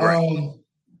 Right.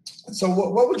 So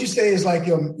what would you say is like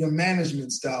your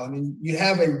management style? I mean, you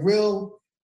have a real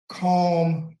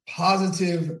calm,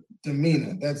 positive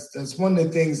demeanor. That's one of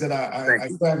the things that I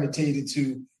gravitated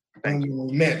to when we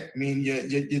met. I mean,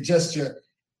 you're just your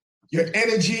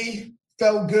energy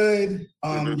felt good.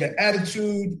 Your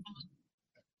attitude,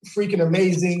 freaking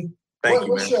amazing.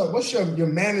 What's your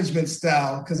management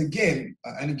style? Because again,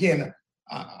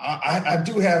 I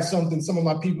do have something. Some of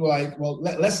my people are like, well,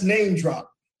 let's name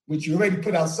drop, which you already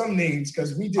put out some names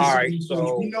because we did. All right,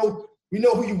 so we know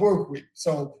who you work with.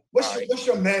 So what's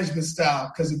your management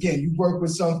style? Because again, you work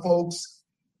with some folks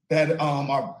that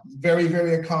are very,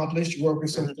 very accomplished. You work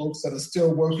with some folks that are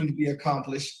still working to be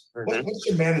accomplished. What's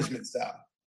your management style?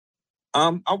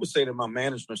 I would say that my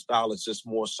management style is just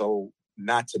more so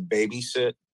not to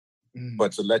babysit,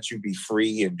 but to let you be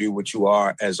free and do what you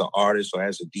are as an artist or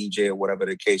as a DJ or whatever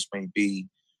the case may be.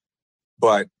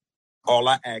 But all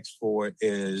I ask for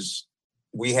is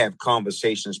we have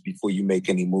conversations before you make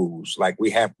any moves. Like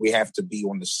we have to be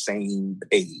on the same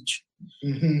page,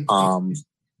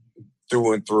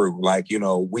 through and through. Like,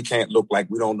 we can't look like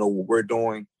we don't know what we're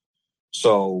doing.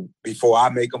 So before I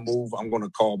make a move, I'm going to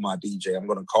call my DJ. I'm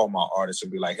going to call my artist and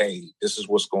be like, hey, this is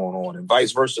what's going on, and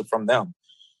vice versa from them.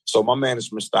 So my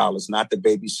management style is not to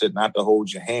babysit, not to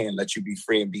hold your hand, let you be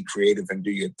free and be creative and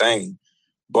do your thing.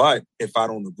 But if I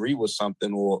don't agree with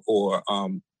something or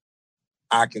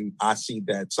I see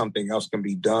that something else can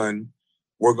be done,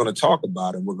 we're going to talk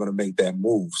about it and we're going to make that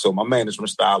move. So my management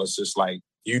style is just like,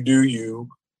 you do you,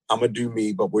 I'm going to do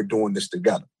me, but we're doing this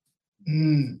together.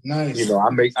 Nice.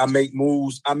 I make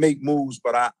moves,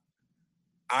 but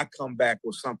I come back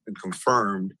with something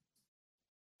confirmed.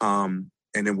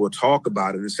 And then we'll talk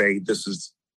about it and say,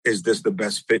 is this the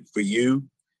best fit for you?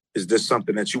 Is this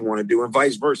something that you want to do? And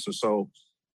vice versa. So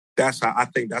that's how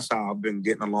I've been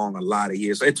getting along a lot of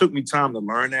years. It took me time to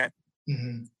learn that.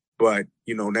 But,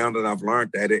 now that I've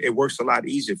learned that, it works a lot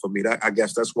easier for me. I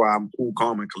guess that's why I'm cool,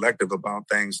 calm, and collective about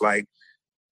things. Like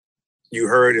you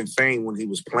heard in Fame when he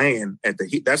was playing at the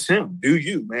Heat. That's him. Do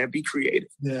you, man. Be creative.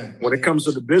 Yeah. When it comes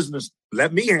to the business, I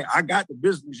got the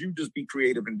business. You just be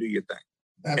creative and do your thing.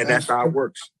 And that's how it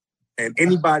works. And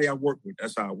anybody I work with,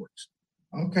 that's how it works.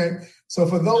 Okay. So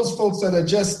for those folks that are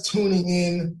just tuning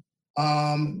in,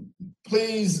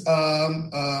 please,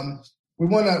 we're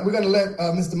gonna let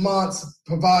Mr. Montz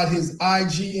provide his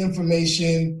IG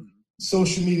information,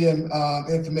 social media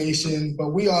information, but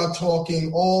we are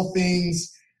talking all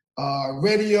things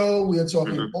radio. We are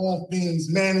talking all things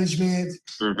management,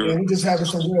 and we're just having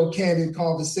some real candid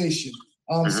conversation.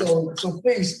 So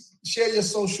please share your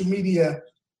social media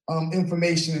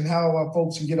information and how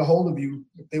folks can get a hold of you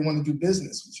if they want to do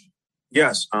business with you.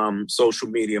 Yes, social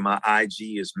media. My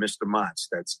IG is Mr. Mottz.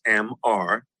 That's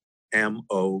MrMottz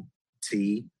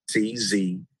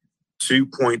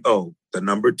 2.0, the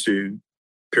number 2,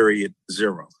 period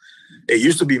 0. It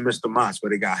used to be Mr. Mottz,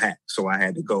 but it got hacked, so I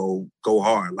had to go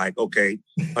hard. Like, okay,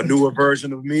 a newer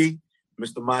version of me,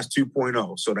 Mr. Mottz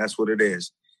 2.0. So that's what it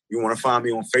is. You want to find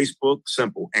me on Facebook?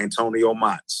 Simple, Antonio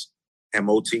Mottz.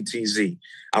 Mottz.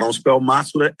 I don't spell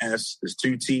Mottz with an S. There's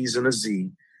 2 T's and a Z.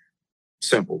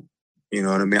 Simple. You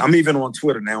know what I mean? I'm even on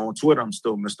Twitter now. On Twitter, I'm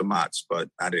still Mr. Mottz, but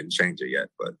I didn't change it yet.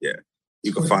 But yeah,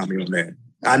 you can find me on there.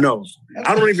 I know.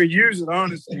 I don't even use it,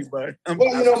 honestly, but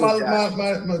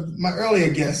my earlier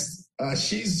guest,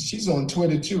 she's on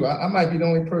Twitter too. I might be the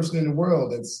only person in the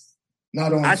world that's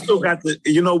not on. I still got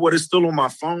you know what? It's still on my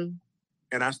phone,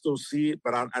 and I still see it,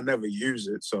 but I never use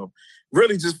it. So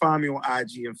really, just find me on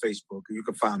IG and Facebook. You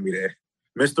can find me there,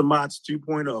 Mr. Mottz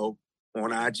 2.0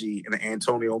 on IG and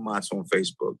Antonio Mottz on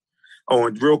Facebook. Oh,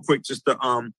 and real quick, just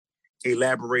to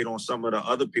elaborate on some of the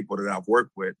other people that I've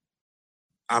worked with.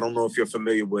 I don't know if you're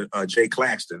familiar with Jay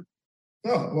Claxton.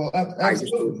 Oh, well,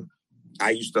 absolutely. I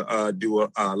used to do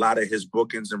a lot of his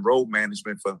bookings and road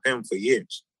management for him for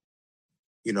years.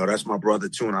 You know, that's my brother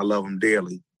too, and I love him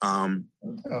dearly.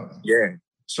 Yeah.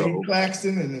 So Jay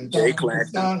Claxton and Jay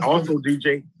Claxton, also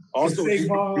DJ,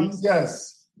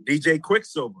 yes, DJ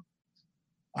Quicksilver.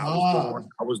 I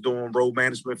was doing road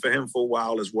management for him for a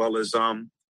while, as well as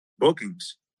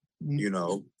bookings. You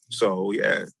know. So,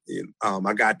 yeah,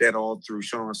 I got that all through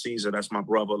Sean Caesar. That's my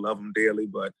brother. Love him dearly.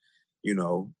 But, you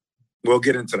know, we'll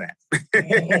get into that.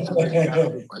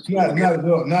 Not at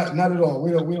all. Not at all.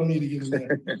 We don't need to get into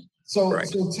that. So, right.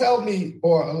 So tell me,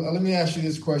 or let me ask you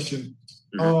this question.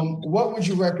 Mm-hmm. What would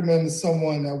you recommend to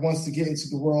someone that wants to get into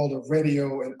the world of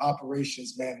radio and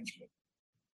operations management?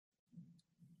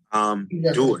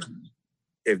 Do it.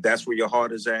 If that's where your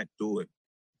heart is at, do it.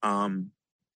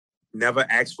 Never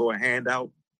ask for a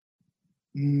handout.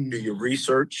 Do your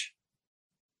research.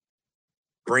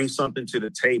 Bring something to the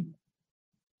table.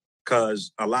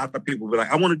 Because a lot of people be like,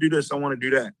 I want to do this, I want to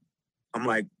do that. I'm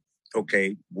like,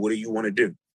 okay, what do you want to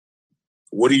do?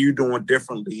 What are you doing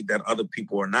differently that other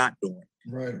people are not doing?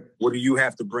 Right. What do you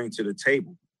have to bring to the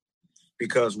table?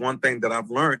 Because one thing that I've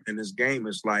learned in this game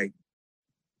is like,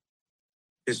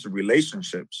 it's the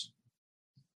relationships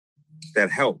that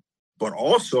help. But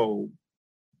also,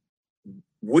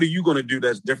 what are you going to do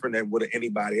that's different than what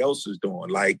anybody else is doing?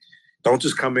 Like, don't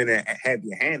just come in and have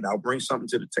your hand out. Bring something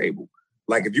to the table.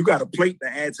 Like, if you got a plate to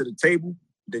add to the table,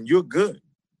 then you're good.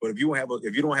 But if you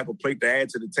don't have a plate to add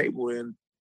to the table, then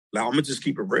like, I'm gonna just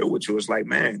keep it real with you. It's like,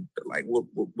 man, like,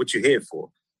 what you here for?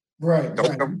 Right.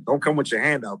 Don't come with your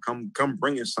hand out. Come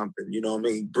bringing something. You know what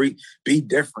I mean? Be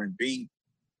different.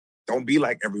 Don't be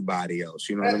like everybody else.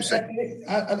 You know what I'm saying?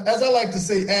 As I like to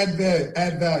say, add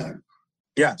value.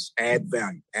 Yes, add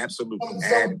value. Absolutely.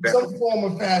 Some form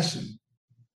of fashion.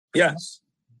 Yes,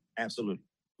 absolutely.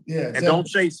 Yeah. And don't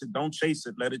chase it. Don't chase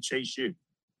it. Let it chase you.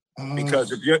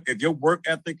 Because if your work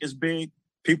ethic is big,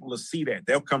 people will see that.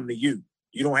 They'll come to you.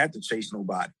 You don't have to chase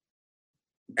nobody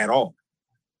at all.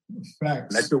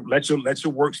 Facts. Let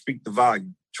your work speak the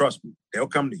volume. Trust me. They'll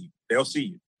come to you. They'll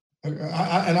see you.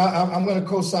 I'm going to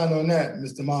co-sign on that,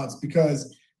 Mr. Mottz,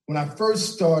 because when I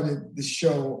first started the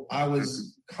show, I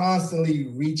was constantly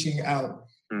reaching out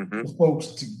to folks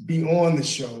to be on the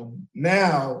show.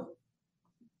 Now,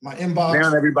 my inbox.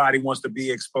 Now everybody wants to be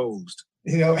exposed.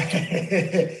 You know,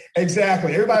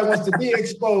 exactly. Everybody wants to be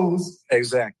exposed.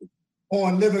 Exactly.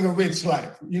 On living a rich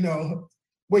life, you know,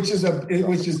 which is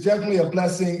definitely a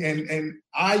blessing. And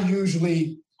I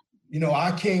usually, you know,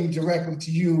 I came directly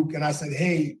to you and I said,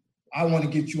 hey, I want to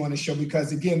get you on the show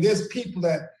because, again, there's people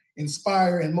that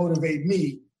inspire and motivate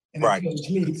me and encourage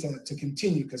me to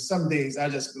continue. Because some days I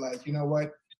just be like, you know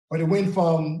what? But it went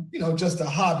from, you know, just a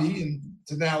hobby and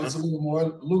to now it's a little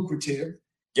more lucrative.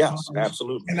 Yes,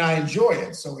 absolutely. And I enjoy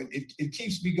it. So it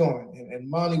keeps me going. And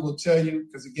Monty will tell you,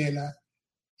 because, again,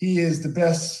 he is the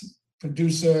best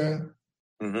producer.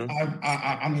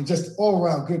 I mean, just all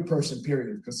around good person,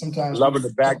 period. Because sometimes loving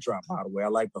the backdrop, by the way. I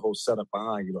like the whole setup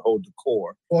behind you, the whole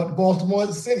decor.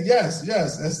 Baltimore City, yes.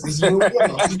 That's where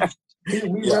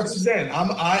we represent.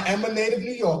 I am a native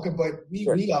New Yorker, but we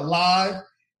are live,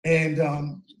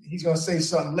 and he's gonna say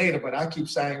something later. But I keep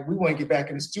saying we want to get back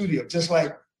in the studio, just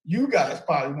like you guys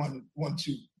probably want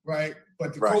to, right?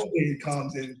 But the COVID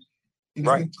comes in. You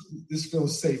know, this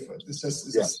feels safer. This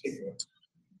is safer.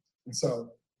 And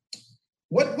so,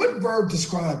 what verb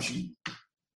describes you?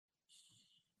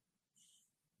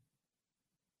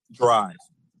 Drive.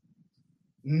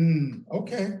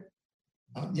 Okay.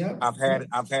 Yeah. I've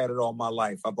had it all my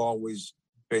life. I've always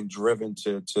been driven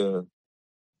to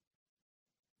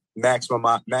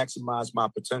maximize my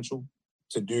potential,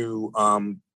 to do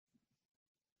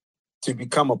to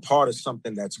become a part of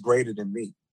something that's greater than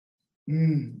me.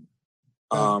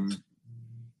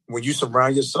 When you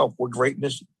surround yourself with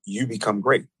greatness, you become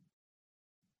great.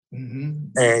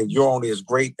 And you're only as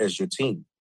great as your team.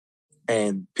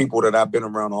 And people that I've been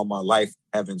around all my life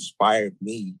have inspired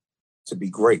me to be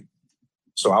great.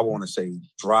 So I want to say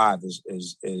drive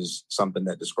is something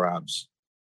that describes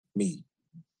me,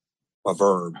 a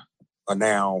verb, a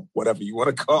noun, whatever you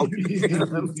want to call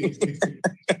it.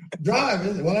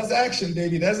 Drive, well, that's action,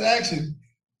 baby. That's action.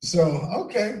 So,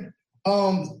 okay.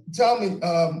 Tell me,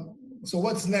 so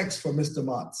what's next for Mr.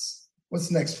 Motts? What's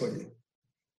next for you?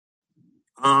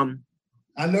 I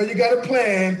know you got a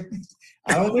plan.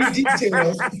 I don't need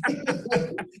details,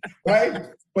 right?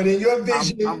 But in your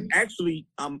vision,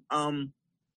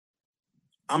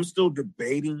 I'm still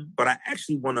debating, but I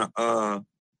actually want to.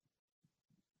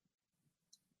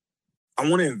 I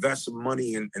want to invest some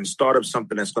money and start up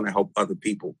something that's going to help other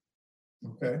people.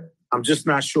 Okay. I'm just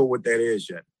not sure what that is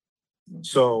yet. Okay.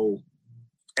 So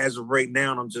as of right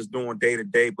now, I'm just doing day to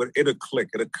day, but it'll click.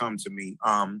 It'll come to me.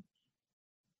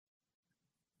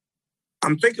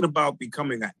 I'm thinking about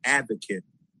becoming an advocate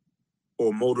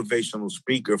or motivational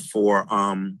speaker for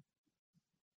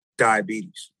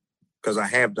diabetes, because I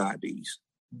have diabetes.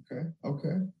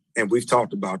 Okay. And we've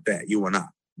talked about that, you and I.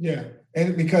 Yeah,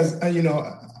 and because, I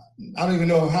don't even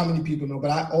know how many people know,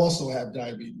 but I also have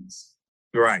diabetes.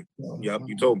 Right. So, yep,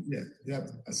 you told me. Yeah.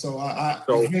 So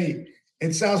hey,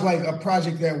 it sounds like a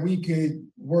project that we could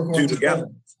work on together.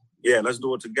 Yeah, let's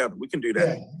do it together. We can do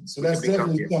that. Yeah. So that's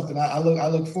definitely something I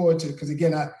look forward to, because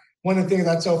again, one of the things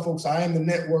I tell folks, I am the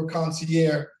network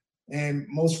concierge, and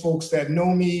most folks that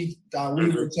know me, we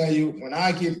will tell you, when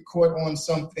I get caught on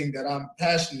something that I'm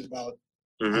passionate about,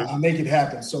 I make it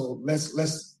happen. So let's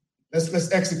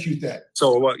execute that.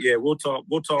 So we'll talk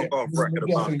off record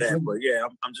about that. But yeah,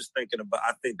 I'm just thinking about.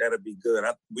 I think that'd be good.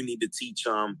 We need to teach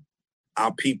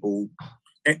our people,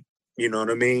 you know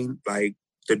what I mean, like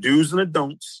the do's and the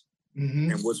don'ts,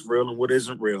 and what's real and what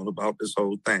isn't real about this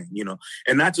whole thing.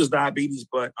 And not just diabetes,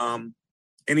 but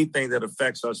anything that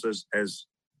affects us as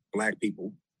Black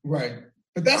people. Right.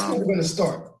 But that's where we're going to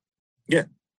start. Yeah.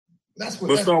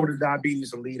 We'll start with the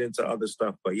diabetes and lead into other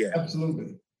stuff. But yeah.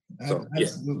 Absolutely. So,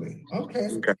 absolutely. Yeah. Okay.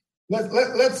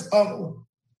 Let's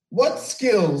what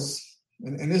skills,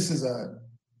 and this is a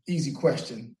easy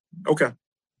question. Okay.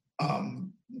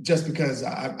 Just because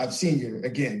I've seen you,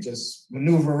 again, just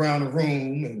maneuver around the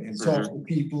room and talk to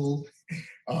people.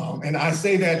 And I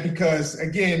say that because,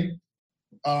 again,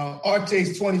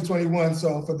 Artes 2021.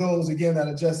 So for those, again, that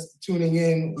are just tuning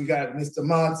in, we got Mr.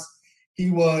 Motts.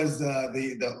 He was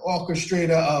the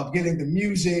orchestrator of getting the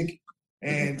music.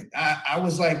 And I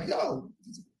was like, yo,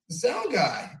 the sound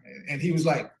guy. And he was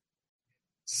like,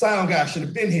 sound guy should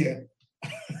have been here.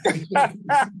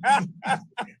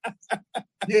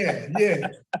 Yeah.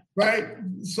 Right.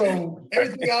 So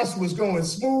everything else was going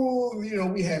smooth.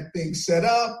 We had things set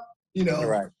up,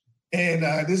 Right.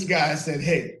 And this guy said,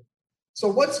 hey, so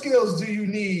what skills do you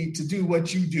need to do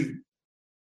what you do?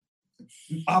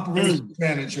 Operations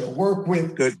manager, work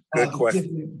with good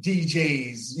question. Different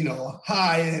DJs,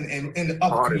 high and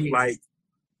up. Like,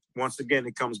 once again,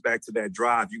 it comes back to that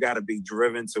drive. You got to be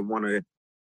driven to want to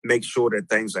make sure that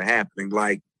things are happening.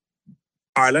 Like,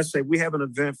 all right, let's say we have an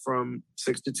event from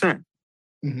 6 to 10.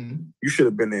 You should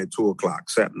have been there at 2:00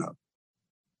 setting up.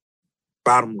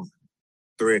 Bottom line,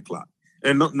 3:00.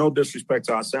 And no disrespect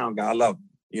to our sound guy, I love him.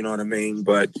 You know what I mean?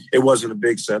 But it wasn't a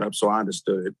big setup, so I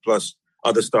understood it. Plus,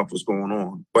 other stuff was going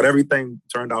on. But everything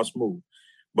turned out smooth.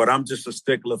 But I'm just a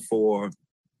stickler for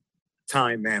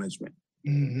time management.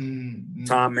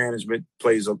 Time management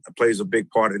plays a big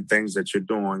part in things that you're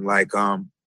doing. Like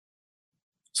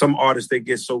some artists, they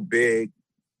get so big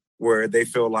where they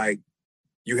feel like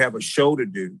you have a show to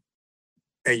do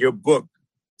and your book,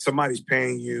 somebody's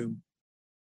paying you,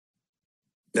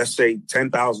 let's say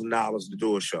 $10,000 to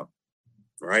do a show,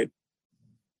 right?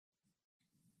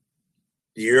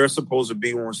 You're supposed to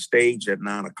be on stage at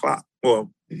 9:00.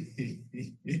 Well,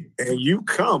 and you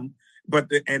come, but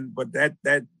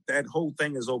that whole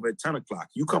thing is over at 10:00.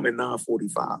 You come at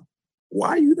 9:45. Why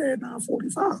are you there at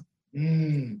 9:45?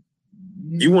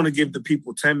 You want to give the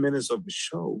people 10 minutes of the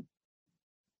show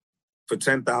for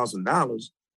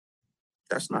 $10,000?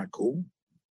 That's not cool.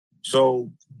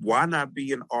 So why not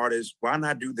be an artist? Why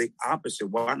not do the opposite?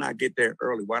 Why not get there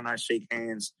early? Why not shake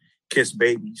hands, kiss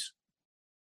babies,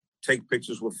 take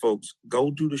pictures with folks?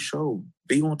 Go do the show.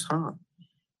 Be on time.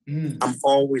 I'm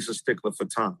always a stickler for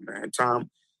time, man. Time,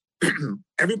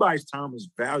 everybody's time is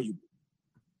valuable.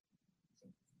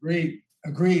 Agreed.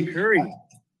 Period.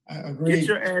 I agree. Get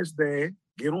your ass there,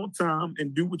 get on time,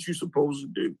 and do what you're supposed to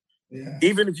do. Yeah.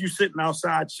 Even if you're sitting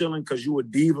outside chilling because you're a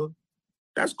diva,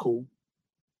 that's cool.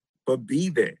 But be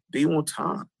there. Be on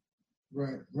time.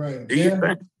 Right. Do your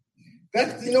thing.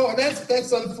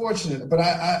 That's unfortunate. But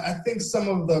I think some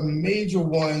of the major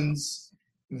ones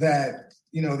that,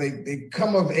 they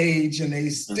come of age and they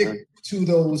stick to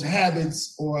those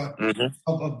habits or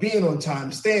of being on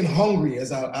time, staying hungry,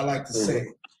 as I like to say.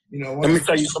 You know, let me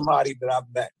tell you somebody that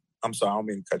I've met. I'm sorry, I don't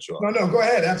mean to cut you off. No, go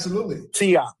ahead. Absolutely.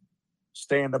 T.I.,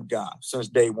 stand-up guy since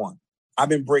day one. I've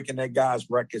been breaking that guy's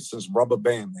record since Rubber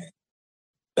Band Man.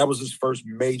 That was his first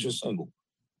major single.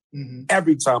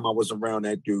 Every time I was around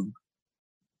that dude,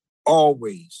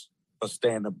 always a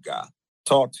stand-up guy.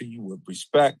 Talk to you with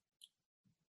respect,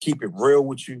 keep it real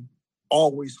with you,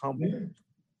 always humble,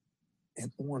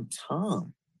 and on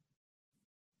time.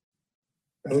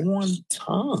 On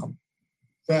time.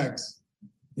 Facts.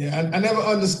 Yeah, I never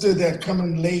understood that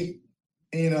coming late,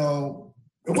 you know.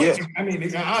 I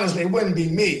mean, honestly, it wouldn't be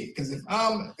me, because if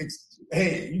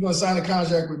hey, you're going to sign a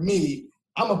contract with me,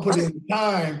 I'm going to put in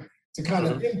time to kind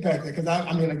of impact it. Because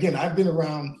I mean, again, I've been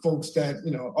around folks that,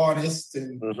 you know, artists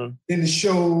and in the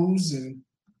shows, and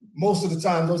most of the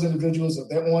time those individuals are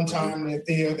there on time,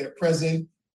 they're present.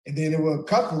 And then there were a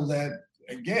couple that,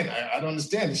 again, I don't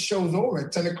understand. The show's over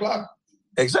at 10 o'clock.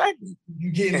 Exactly. You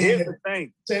get here's the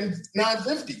thing.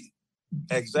 9:50.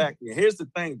 Exactly. And here's the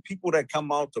thing. People that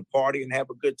come out to party and have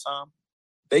a good time,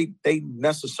 they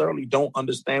necessarily don't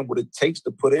understand what it takes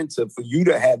to put into for you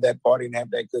to have that party and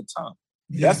have that good time.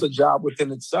 Yeah. That's a job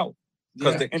within itself,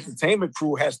 because the entertainment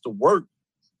crew has to work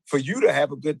for you to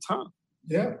have a good time.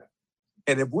 Yeah.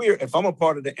 And if I'm a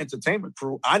part of the entertainment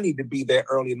crew, I need to be there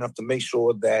early enough to make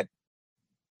sure that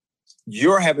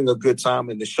you're having a good time,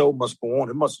 and the show must go on.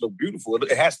 It must look beautiful.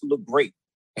 It has to look great.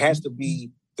 It has to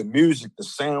be the music, the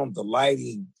sound, the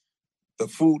lighting, the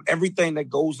food, everything that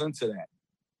goes into that.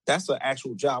 That's an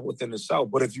actual job within itself.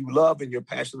 But if you love and you're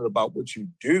passionate about what you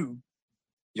do,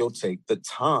 you'll take the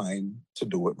time to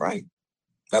do it right.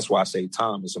 That's why I say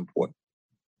time is important.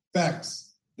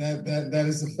 Facts. That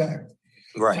is a fact.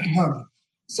 Right.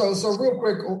 So real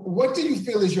quick, what do you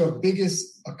feel is your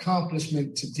biggest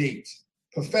accomplishment to date?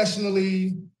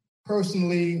 Professionally,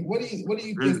 personally, what do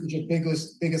you think is your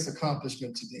biggest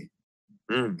accomplishment to date?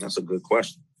 That's a good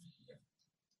question.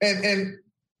 And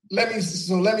let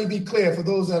me be clear for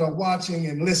those that are watching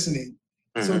and listening.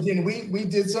 So again, we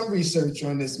did some research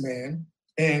on this man,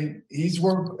 and he's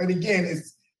worked. And again,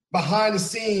 it's behind the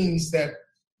scenes that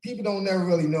people don't never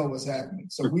really know what's happening.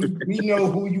 So we know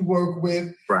who you work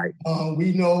with. Right.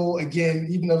 We know, again,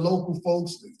 even the local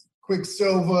folks,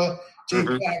 Quicksilver, Jay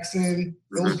Jackson,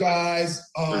 those guys,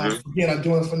 again, are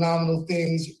doing phenomenal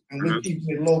things, and we're keeping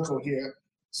it local here.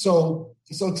 So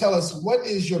tell us, what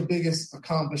is your biggest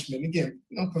accomplishment? Again,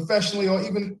 you know, professionally or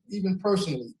even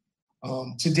personally,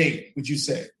 to date, would you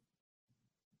say?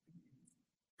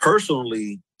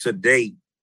 Personally, to date,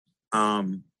 so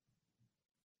I'm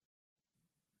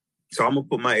gonna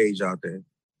put my age out there.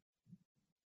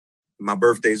 My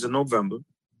birthday's in November.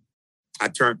 I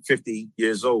turned 50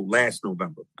 years old last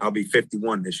November. I'll be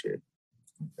 51 this year.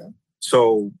 Okay.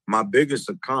 So my biggest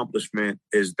accomplishment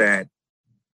is that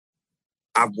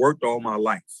I've worked all my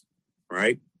life,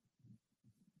 right?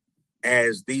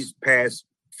 As these past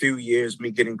few years,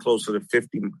 me getting closer to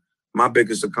 50, my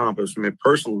biggest accomplishment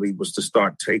personally was to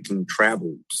starting to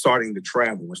travel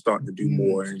and starting to do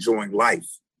more and enjoying life.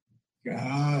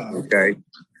 Okay.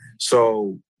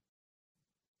 So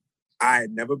I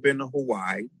had never been to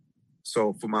Hawaii.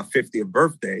 So for my 50th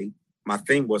birthday, my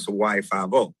thing was Hawaii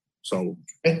 5-0. So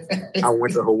I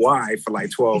went to Hawaii for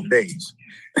like 12 days.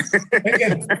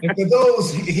 And for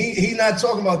those, he not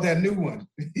talking about that new one.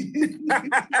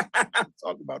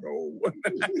 Talking about the old one.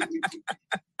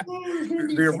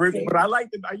 The original, but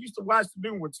I used to watch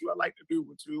the new one too. I like the new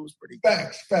one too. It was pretty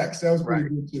good. Facts. That was pretty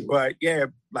good too. But yeah,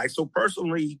 so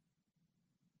personally,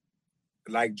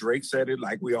 like Drake said it,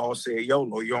 like we all say,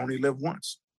 YOLO, you only live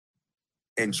once.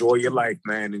 Enjoy your life,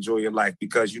 man. Enjoy your life,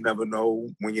 because you never know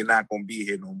when you're not going to be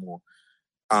here no more.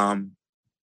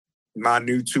 My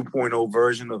new 2.0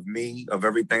 version of me, of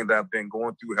everything that I've been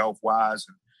going through health-wise,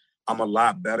 I'm a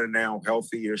lot better now,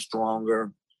 healthier,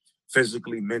 stronger,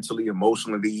 physically, mentally,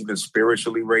 emotionally, even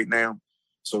spiritually right now.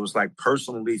 So it's like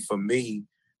personally for me,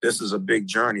 this is a big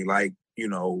journey. Like, you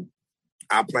know,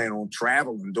 I plan on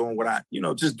traveling, doing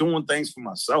just doing things for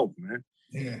myself, man.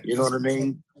 Yeah. You know what I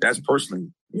mean? That's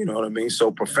personally. You know what I mean?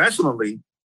 So professionally,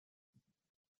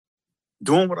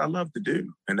 doing what I love to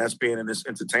do, and that's being in this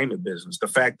entertainment business. The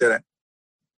fact that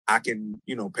I can,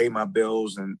 pay my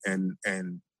bills and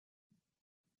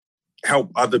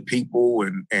help other people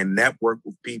and network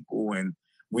with people, and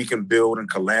we can build and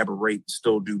collaborate and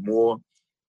still do more.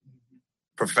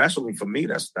 Professionally, for me,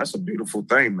 that's a beautiful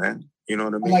thing, man. You know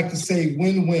what I mean? I like to say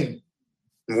win-win.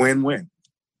 Win-win.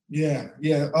 Yeah.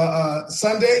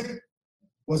 Sunday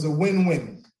was a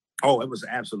win-win. Oh, it was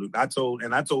absolute. I told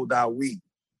Dawid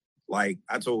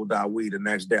the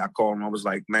next day, I called him. I was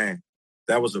like, man,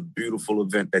 that was a beautiful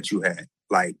event that you had.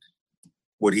 Like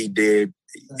what he did,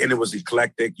 and it was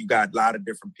eclectic. You got a lot of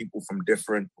different people from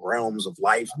different realms of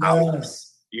life out,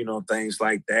 things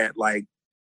like that. Like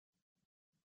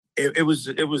it was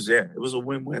a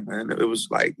win-win, man. It was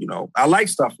like, I like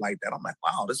stuff like that. I'm like,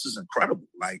 wow, this is incredible.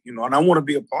 Like, and I want to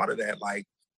be a part of that. Like,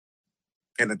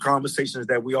 and the conversations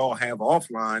that we all have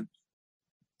offline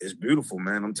is beautiful,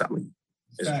 man. I'm telling you,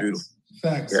 it's beautiful.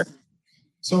 Facts. Yeah.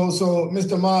 So,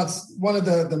 Mr. Motts, one of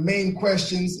the main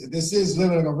questions, this is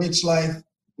Living a Rich Life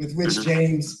with Rich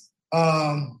James.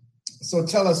 So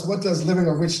tell us, what does living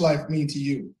a rich life mean to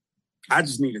you? I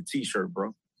just need a t-shirt,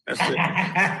 bro. That's it.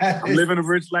 I'm living a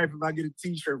rich life if I get a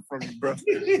t-shirt from you, bro.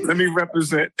 Let me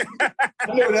represent. I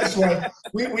know that's right.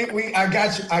 I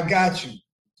got you. I got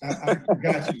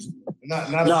you.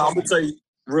 Not I'm gonna tell you,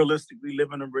 realistically,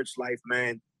 living a rich life,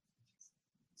 man.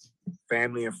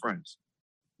 Family and friends.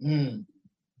 Okay.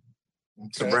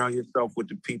 Surround yourself with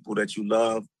the people that you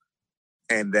love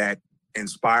and that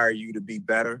inspire you to be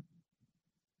better.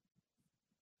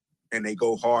 And they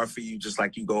go hard for you just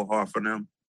like you go hard for them.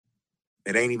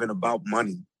 It ain't even about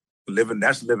money.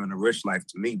 That's living a rich life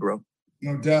to me, bro.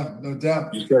 No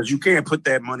doubt. Because you can't put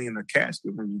that money in a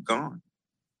casket when you're gone.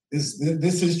 This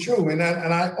is true. And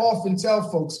I often tell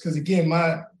folks, because again,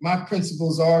 my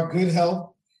principles are good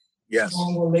health, yes,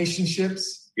 strong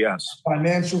relationships, yes,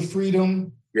 financial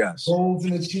freedom, yes, goals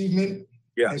and achievement,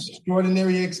 yes,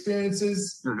 extraordinary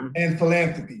experiences, and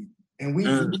philanthropy. And we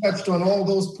touched on all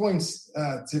those points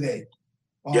today.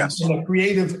 Yes. From a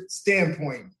creative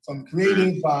standpoint, from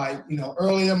creative by,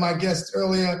 earlier, my guest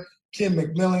earlier, Kim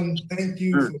McMillan, thank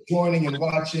you for joining and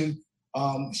watching.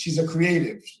 She's a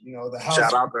creative, the house.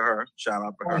 Shout out to her.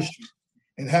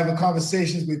 And having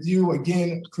conversations with you,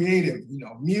 again, creative,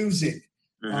 music,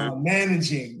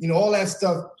 managing, all that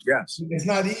stuff. Yes. It's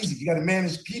not easy. You got to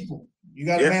manage people. You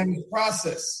got to manage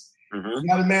process. You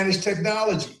got to manage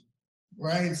technology,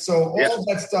 right? So all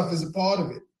that stuff is a part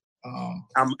of it.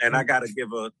 And I gotta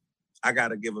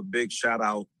give a big shout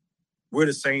out. We're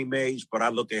the same age, but I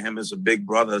look at him as a big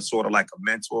brother, sort of like a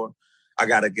mentor. I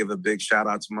gotta give a big shout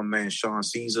out to my man Sean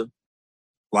Caesar.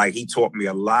 Like, he taught me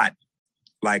a lot.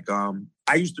 Like,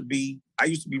 I used to be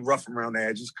rough around the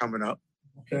edges coming up.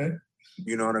 Okay.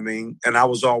 You know what I mean? And I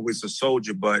was always a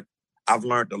soldier, but I've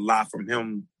learned a lot from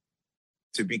him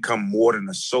to become more than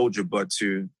a soldier, but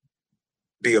to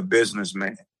be a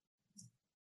businessman.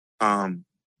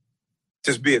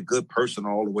 Just be a good person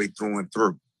all the way through and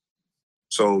through.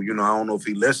 So, I don't know if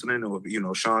he's listening or,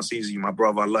 Sean Caesar, my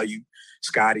brother, I love you.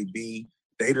 Scotty B,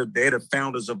 they're the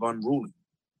founders of Unruly.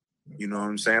 You know what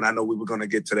I'm saying? I know we were going to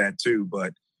get to that too,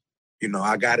 but,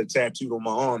 I got it tattooed on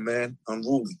my arm, man.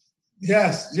 Unruly.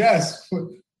 Yes.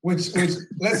 Which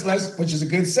is a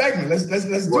good segment. Let's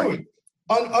do it.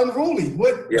 Unruly.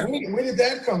 Where did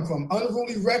that come from?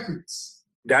 Unruly Records.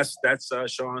 That's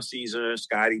Sean Caesar,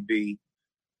 Scotty B.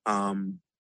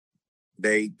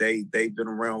 They've been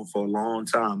around for a long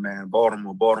time, man.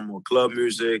 Baltimore club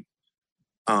music.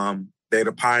 They're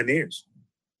the pioneers.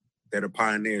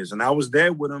 And I was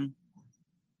there with them,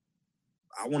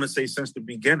 I want to say since the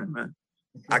beginning, man.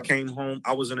 Okay. I came home,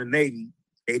 I was in the Navy,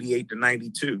 88 to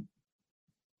 92.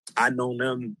 I known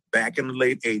them back in the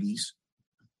late 80s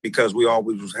because we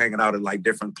always was hanging out at like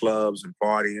different clubs and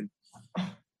partying,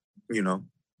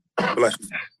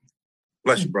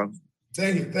 Bless you, bro.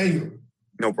 Thank you.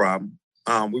 No problem.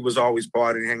 We was always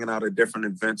partying, hanging out at different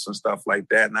events and stuff like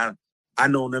that. And I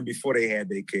known them before they had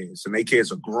their kids, and their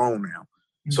kids are grown now.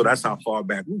 So that's how far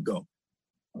back we go.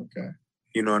 Okay.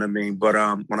 You know what I mean? But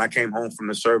when I came home from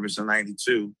the service in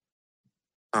 92,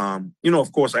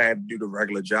 of course I had to do the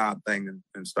regular job thing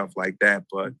and stuff like that.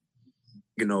 But,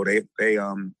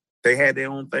 they had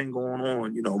their own thing going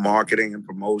on, marketing and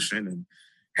promotion, and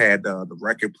had the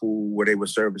record pool where they were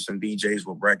servicing DJs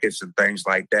with records and things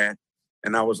like that.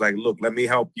 And I was like, look, let me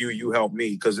help you. You help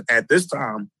me. Because at this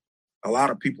time, a lot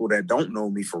of people that don't know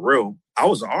me for real, I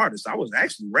was an artist. I was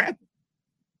actually rapping.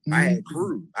 Mm-hmm.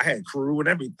 I had crew and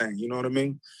everything. You know what I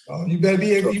mean? Oh, you better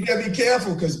be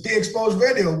careful, because Be Exposed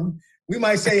Radio, we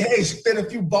might say, hey, spit a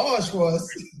few bars for us.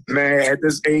 Man, at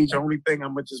this age, only thing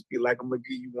I'm going to just be like, I'm going to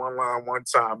give you one line one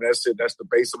time. That's it. That's the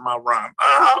base of my rhyme.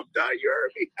 Oh, I'm done. You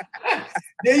heard me.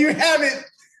 There you have it.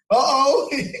 Uh-oh.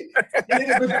 He hit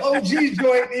it with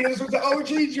the OG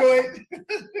joint.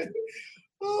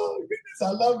 Oh, goodness.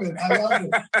 I love it.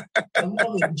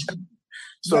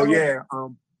 So,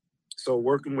 so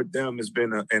working with them has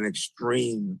been an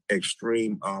extreme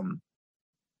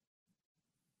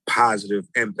positive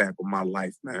impact on my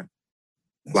life, man.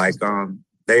 Like,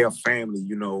 they are family,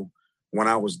 when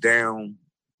I was down,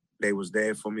 They was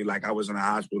there for me. Like I was in the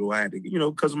hospital. I had to,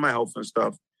 because of my health and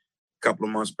stuff. A couple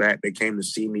of months back, they came to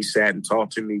see me, sat and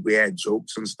talked to me. We had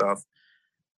jokes and stuff.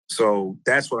 So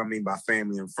that's what I mean by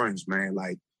family and friends, man.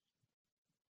 Like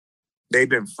they've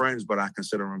been friends, but I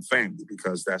consider them family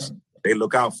because they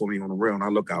look out for me on the real, and I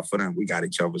look out for them. We got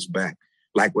each other's back.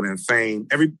 Like within Fame,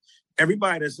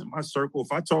 everybody that's in my circle,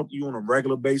 if I talk to you on a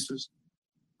regular basis,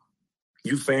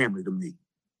 you family to me.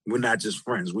 We're not just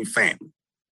friends, we family.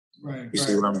 Right. You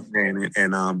see what I'm saying?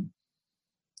 And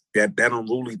that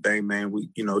unruly thing, man, we,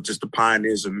 just the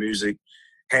pioneers of music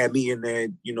had me in there,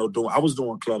 I was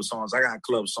doing club songs. I got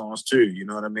club songs too, you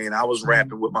know what I mean? I was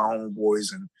rapping with my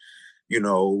homeboys, and,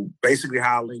 basically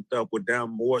how I linked up with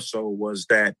them more so was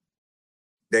that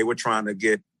they were trying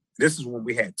to this is when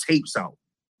we had tapes out.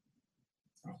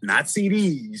 Not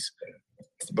CDs,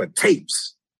 but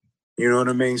tapes. You know what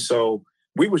I mean? So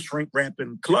we were shrink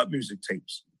wrapping club music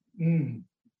tapes.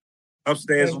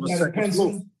 Upstairs on the second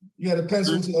floor. You had a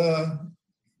pencil to,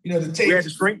 the tapes. We had the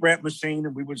shrink wrap machine,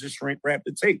 and we would just shrink wrap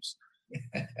the tapes.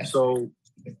 So,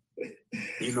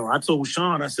 I told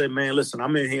Sean, I said, man, listen,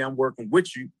 I'm in here, I'm working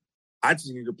with you. I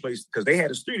just need a place, because they had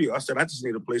a studio. I said, I just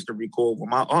need a place to record with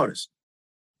my artists.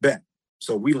 Bet.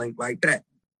 So we linked like that,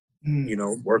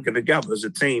 working together as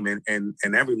a team. And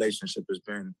that relationship has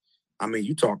been,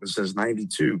 you talking since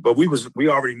 92, but we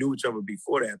already knew each other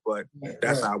before that, but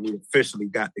that's how we officially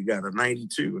got together,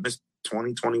 92. And it's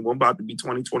 2021, about to be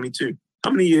 2022.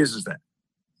 How many years is that?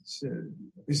 Shit.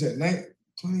 You said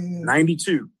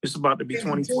 92. It's about to be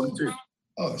 2022.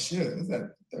 Oh, shit. Is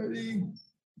that 30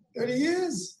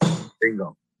 years?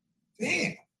 Bingo.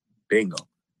 Damn. Bingo.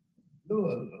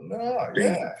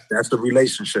 Yeah. That's the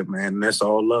relationship, man. And that's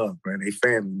all love, man. They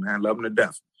family, man. Love them to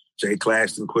death. Jay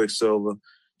Claxton, Quicksilver,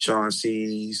 Sean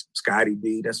C's, Scotty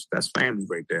B. That's family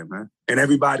right there, man. And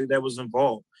everybody that was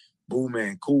involved. Boo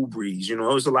Man, Cool Breeze. There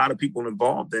was a lot of people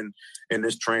involved in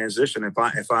this transition. If I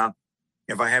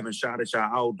haven't shouted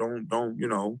y'all out,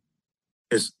 don't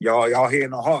it's y'all here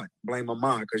in the heart. Blame my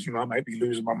mind, because I might be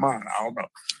losing my mind. I don't know.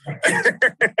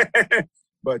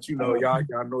 But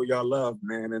y'all know y'all love,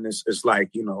 man, and it's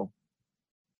like, it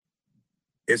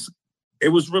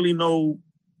was really a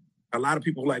lot of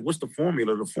people like, what's the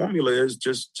formula? The formula is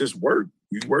just work.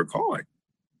 You work hard.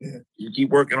 Yeah. You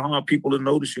keep working hard, people will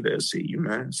notice you, they'll see you,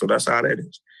 man. So that's how that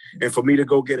is. And for me to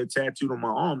go get a tattoo on my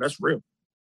arm, that's real.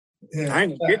 Yeah, I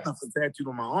ain't gonna get nothing tattooed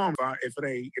on my arm if it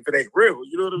ain't real.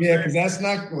 You know what I'm saying? Yeah, because that's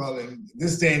not, well, in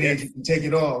this day and age, you can take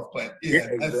it off. But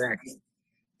exactly.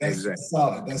 That's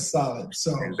solid. That's solid.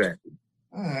 So exactly.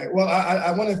 All right. Well,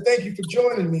 I want to thank you for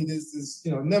joining me. This is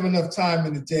never enough time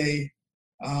in the day.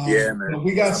 Man.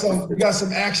 We got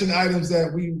some action items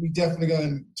that we definitely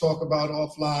gonna talk about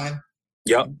offline.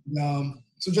 Yep.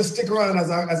 So just stick around as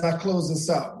I close this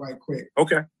out right quick.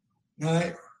 Okay. All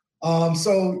right.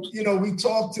 So we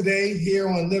talked today here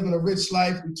on Living a Rich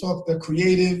Life. We talked the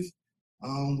creative.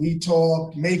 We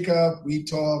talk makeup. We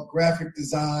talk graphic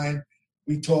design.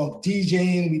 We talk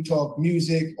DJing. We talk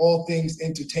music. All things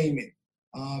entertainment.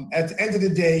 At the end of the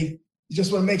day, you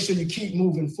just want to make sure you keep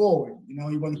moving forward.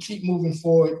 You want to keep moving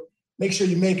forward. Make sure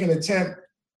you make an attempt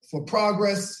for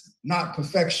progress, not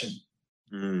perfection.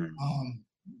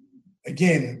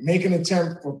 Again, make an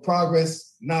attempt for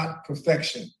progress, not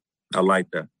perfection. I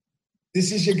like that.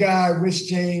 This is your guy, Rich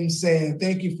James, saying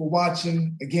thank you for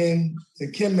watching. Again, to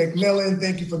Kim McMillan,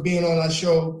 thank you for being on our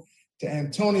show. To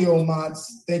Antonio Motz,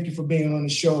 thank you for being on the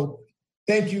show.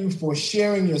 Thank you for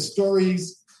sharing your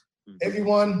stories.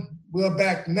 Everyone, we're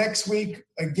back next week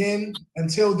again.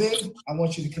 Until then, I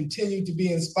want you to continue to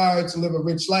be inspired to live a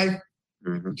rich life.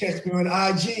 Catch me on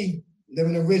IG,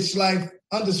 Living a Rich Life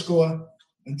 _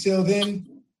 Until then,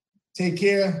 take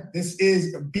care. This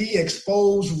is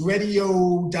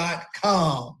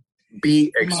BeExposedRadio.com.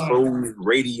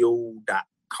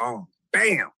 BeExposedRadio.com.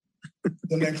 Bam.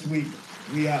 Till next week.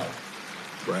 We out.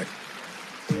 Right.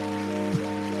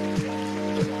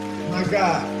 My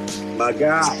God.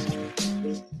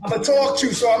 I'm going to talk to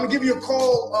you, so I'm going to give you a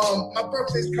call. My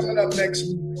birthday's coming up next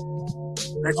week.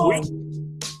 Next week?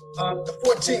 The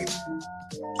 14th.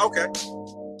 Okay.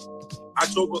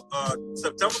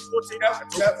 September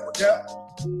 14th? Yeah.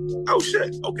 Oh,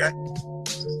 shit. Okay.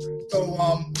 So,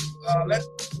 let's...